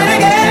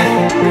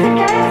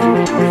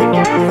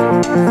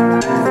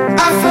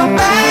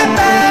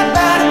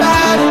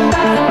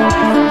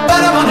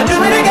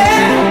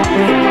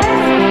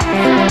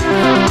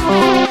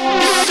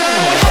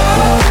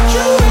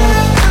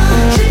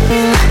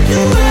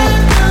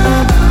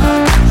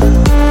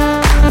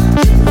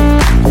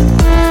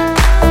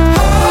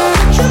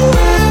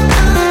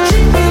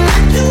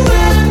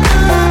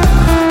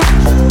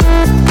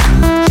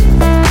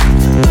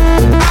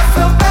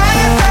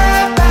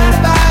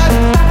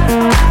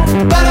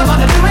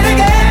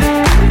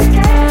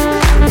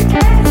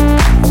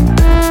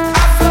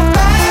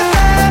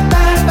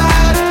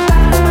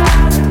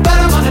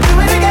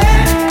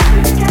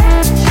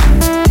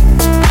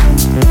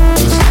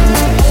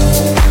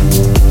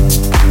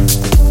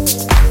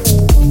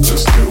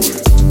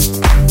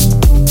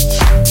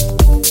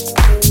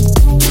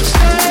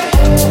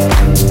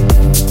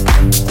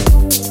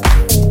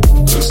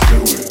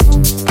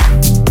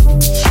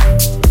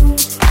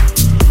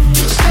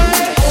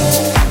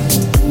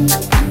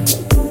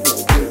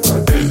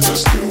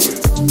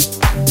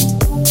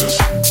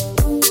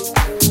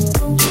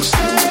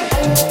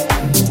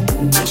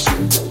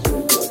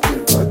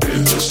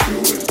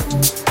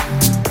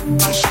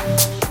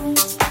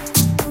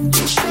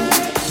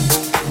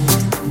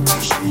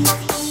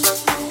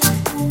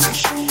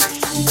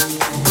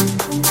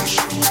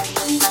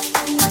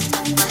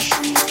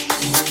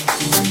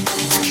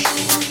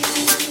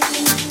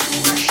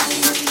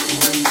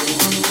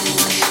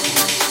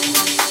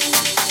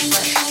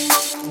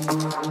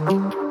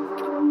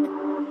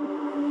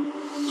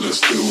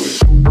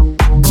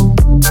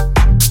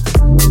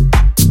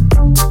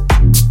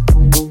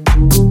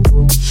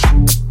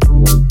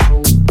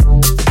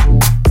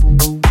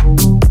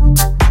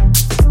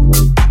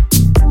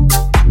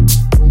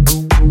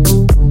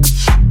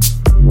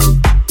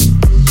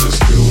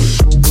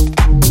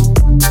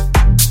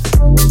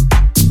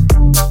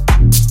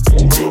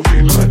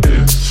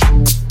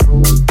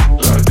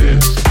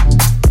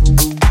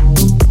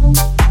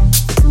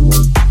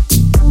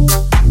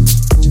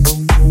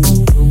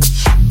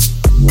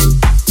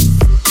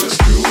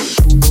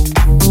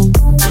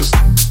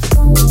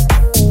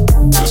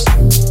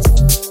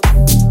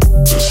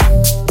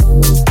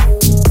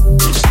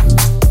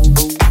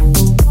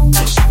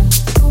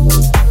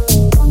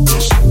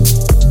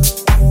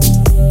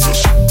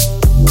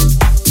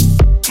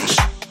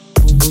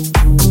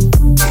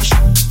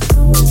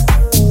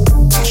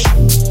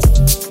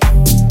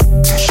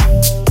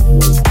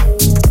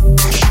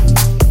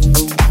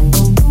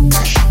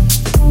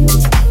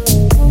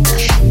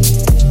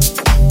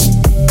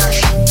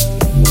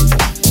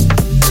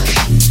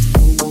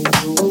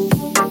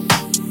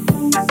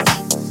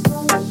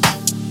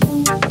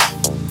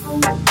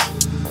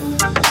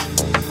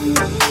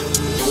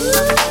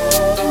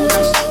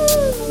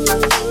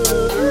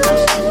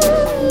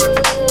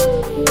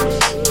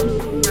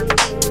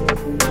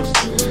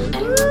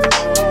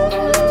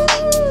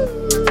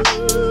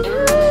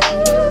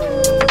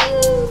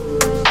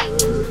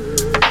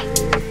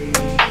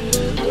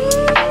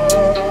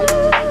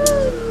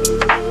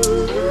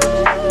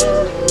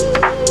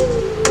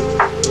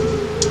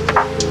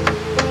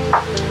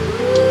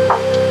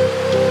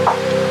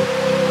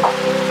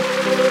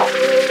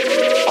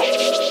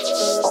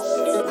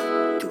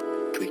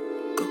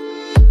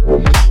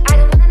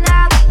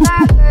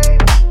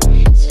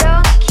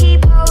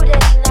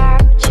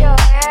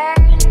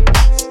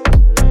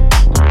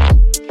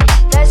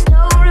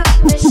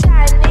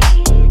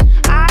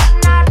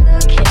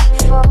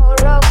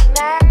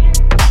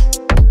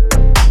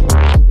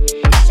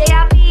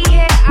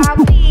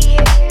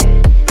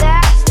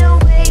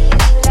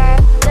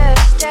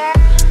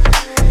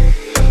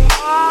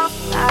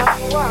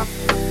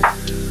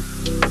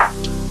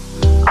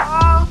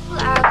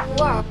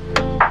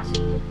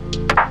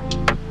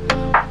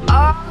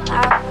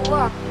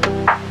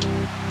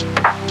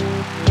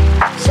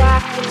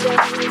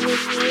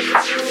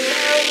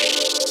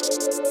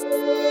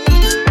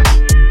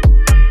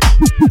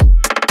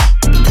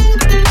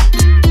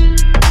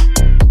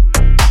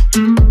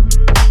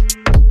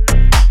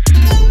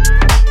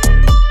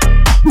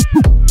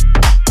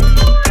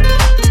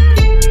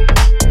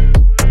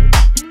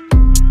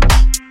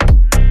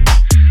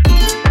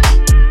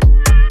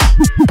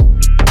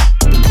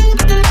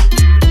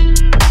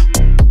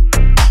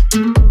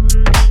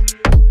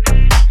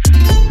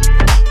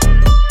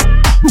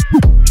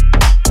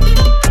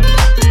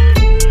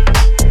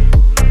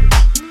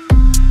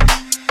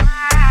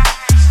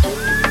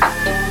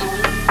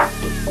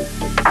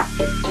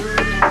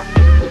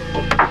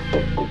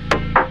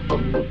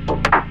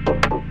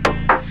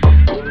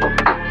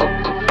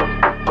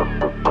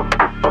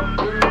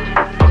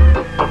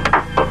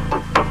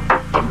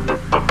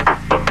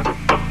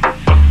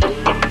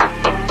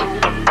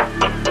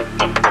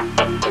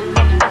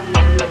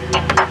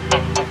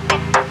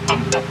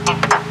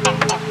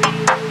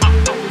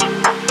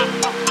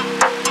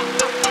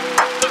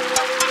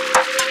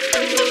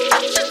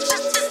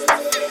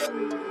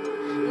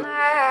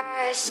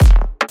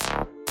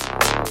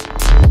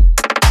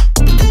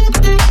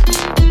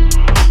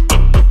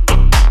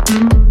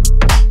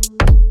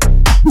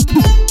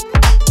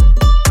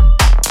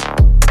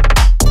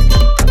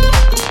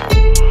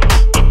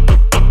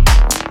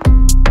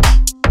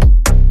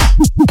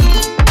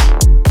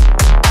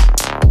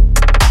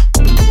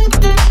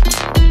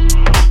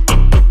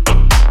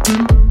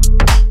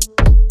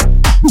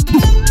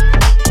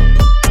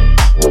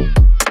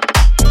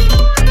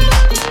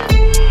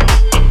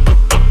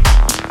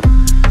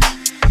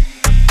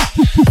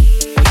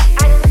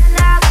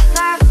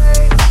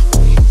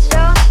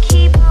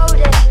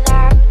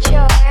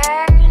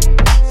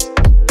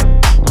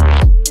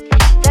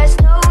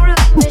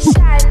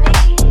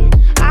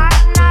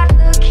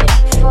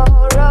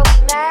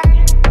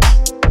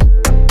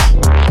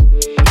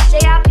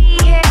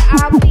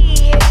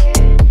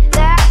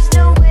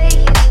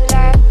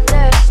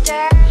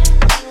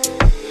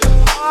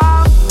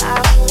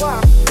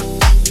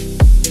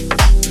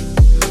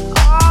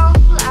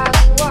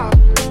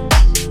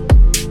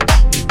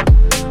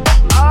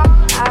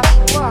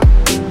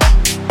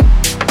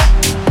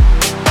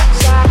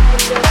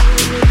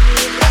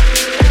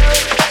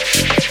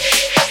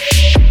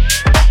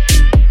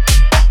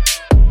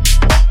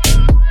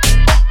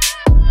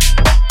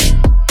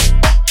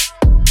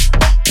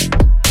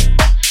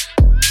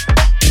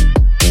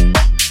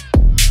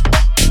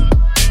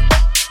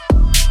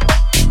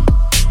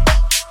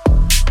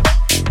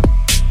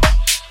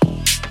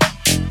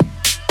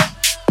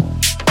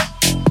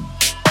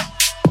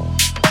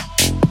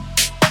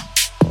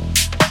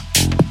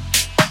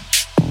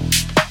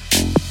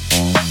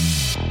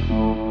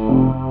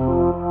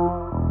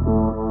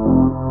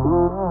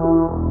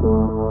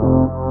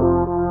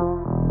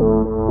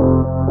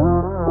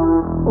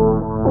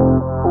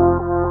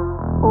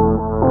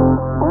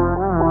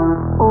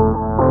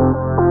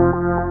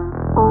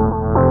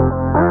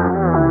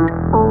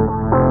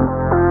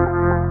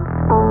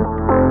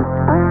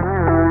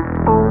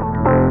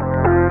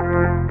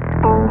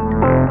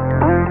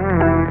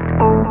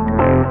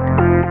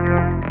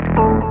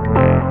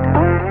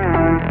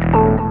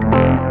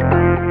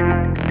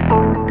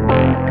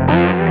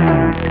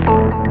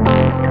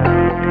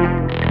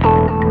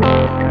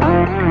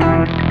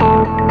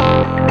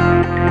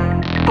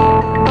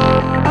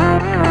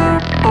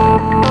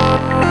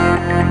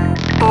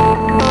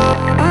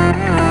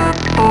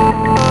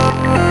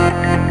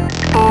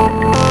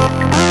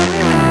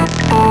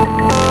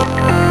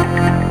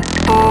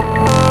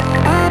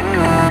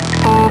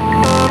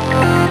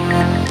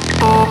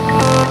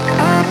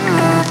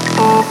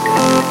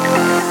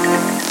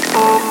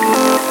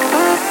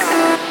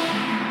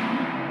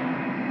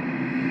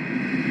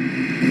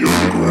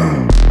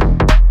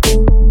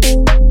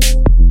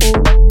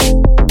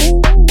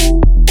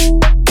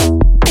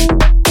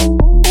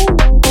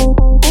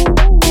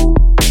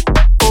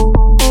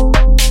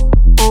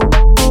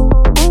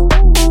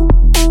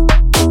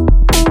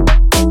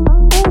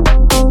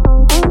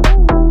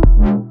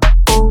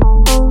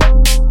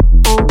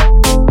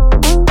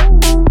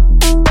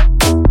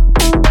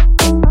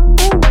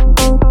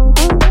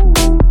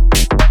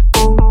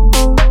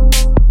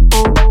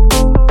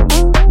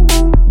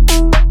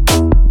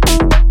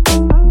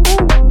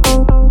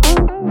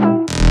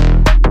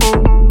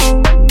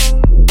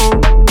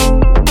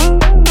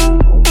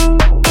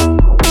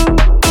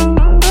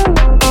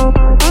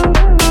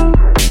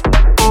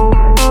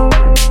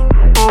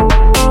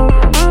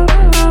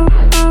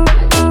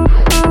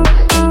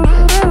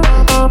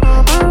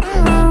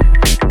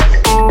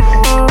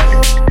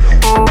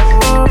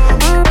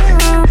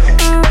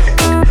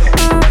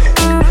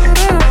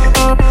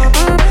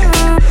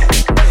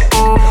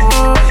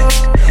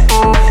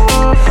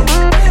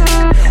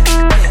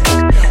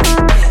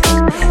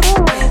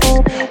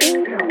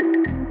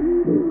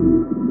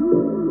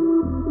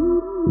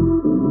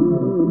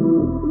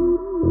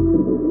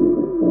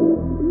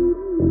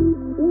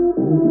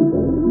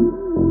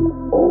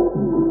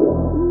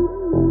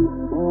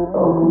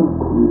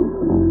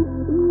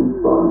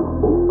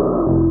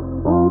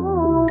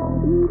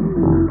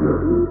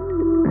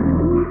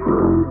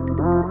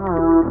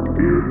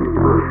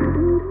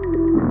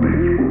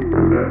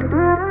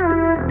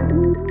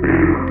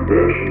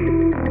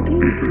passion,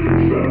 speakers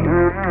and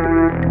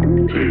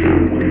sound. Take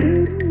it away.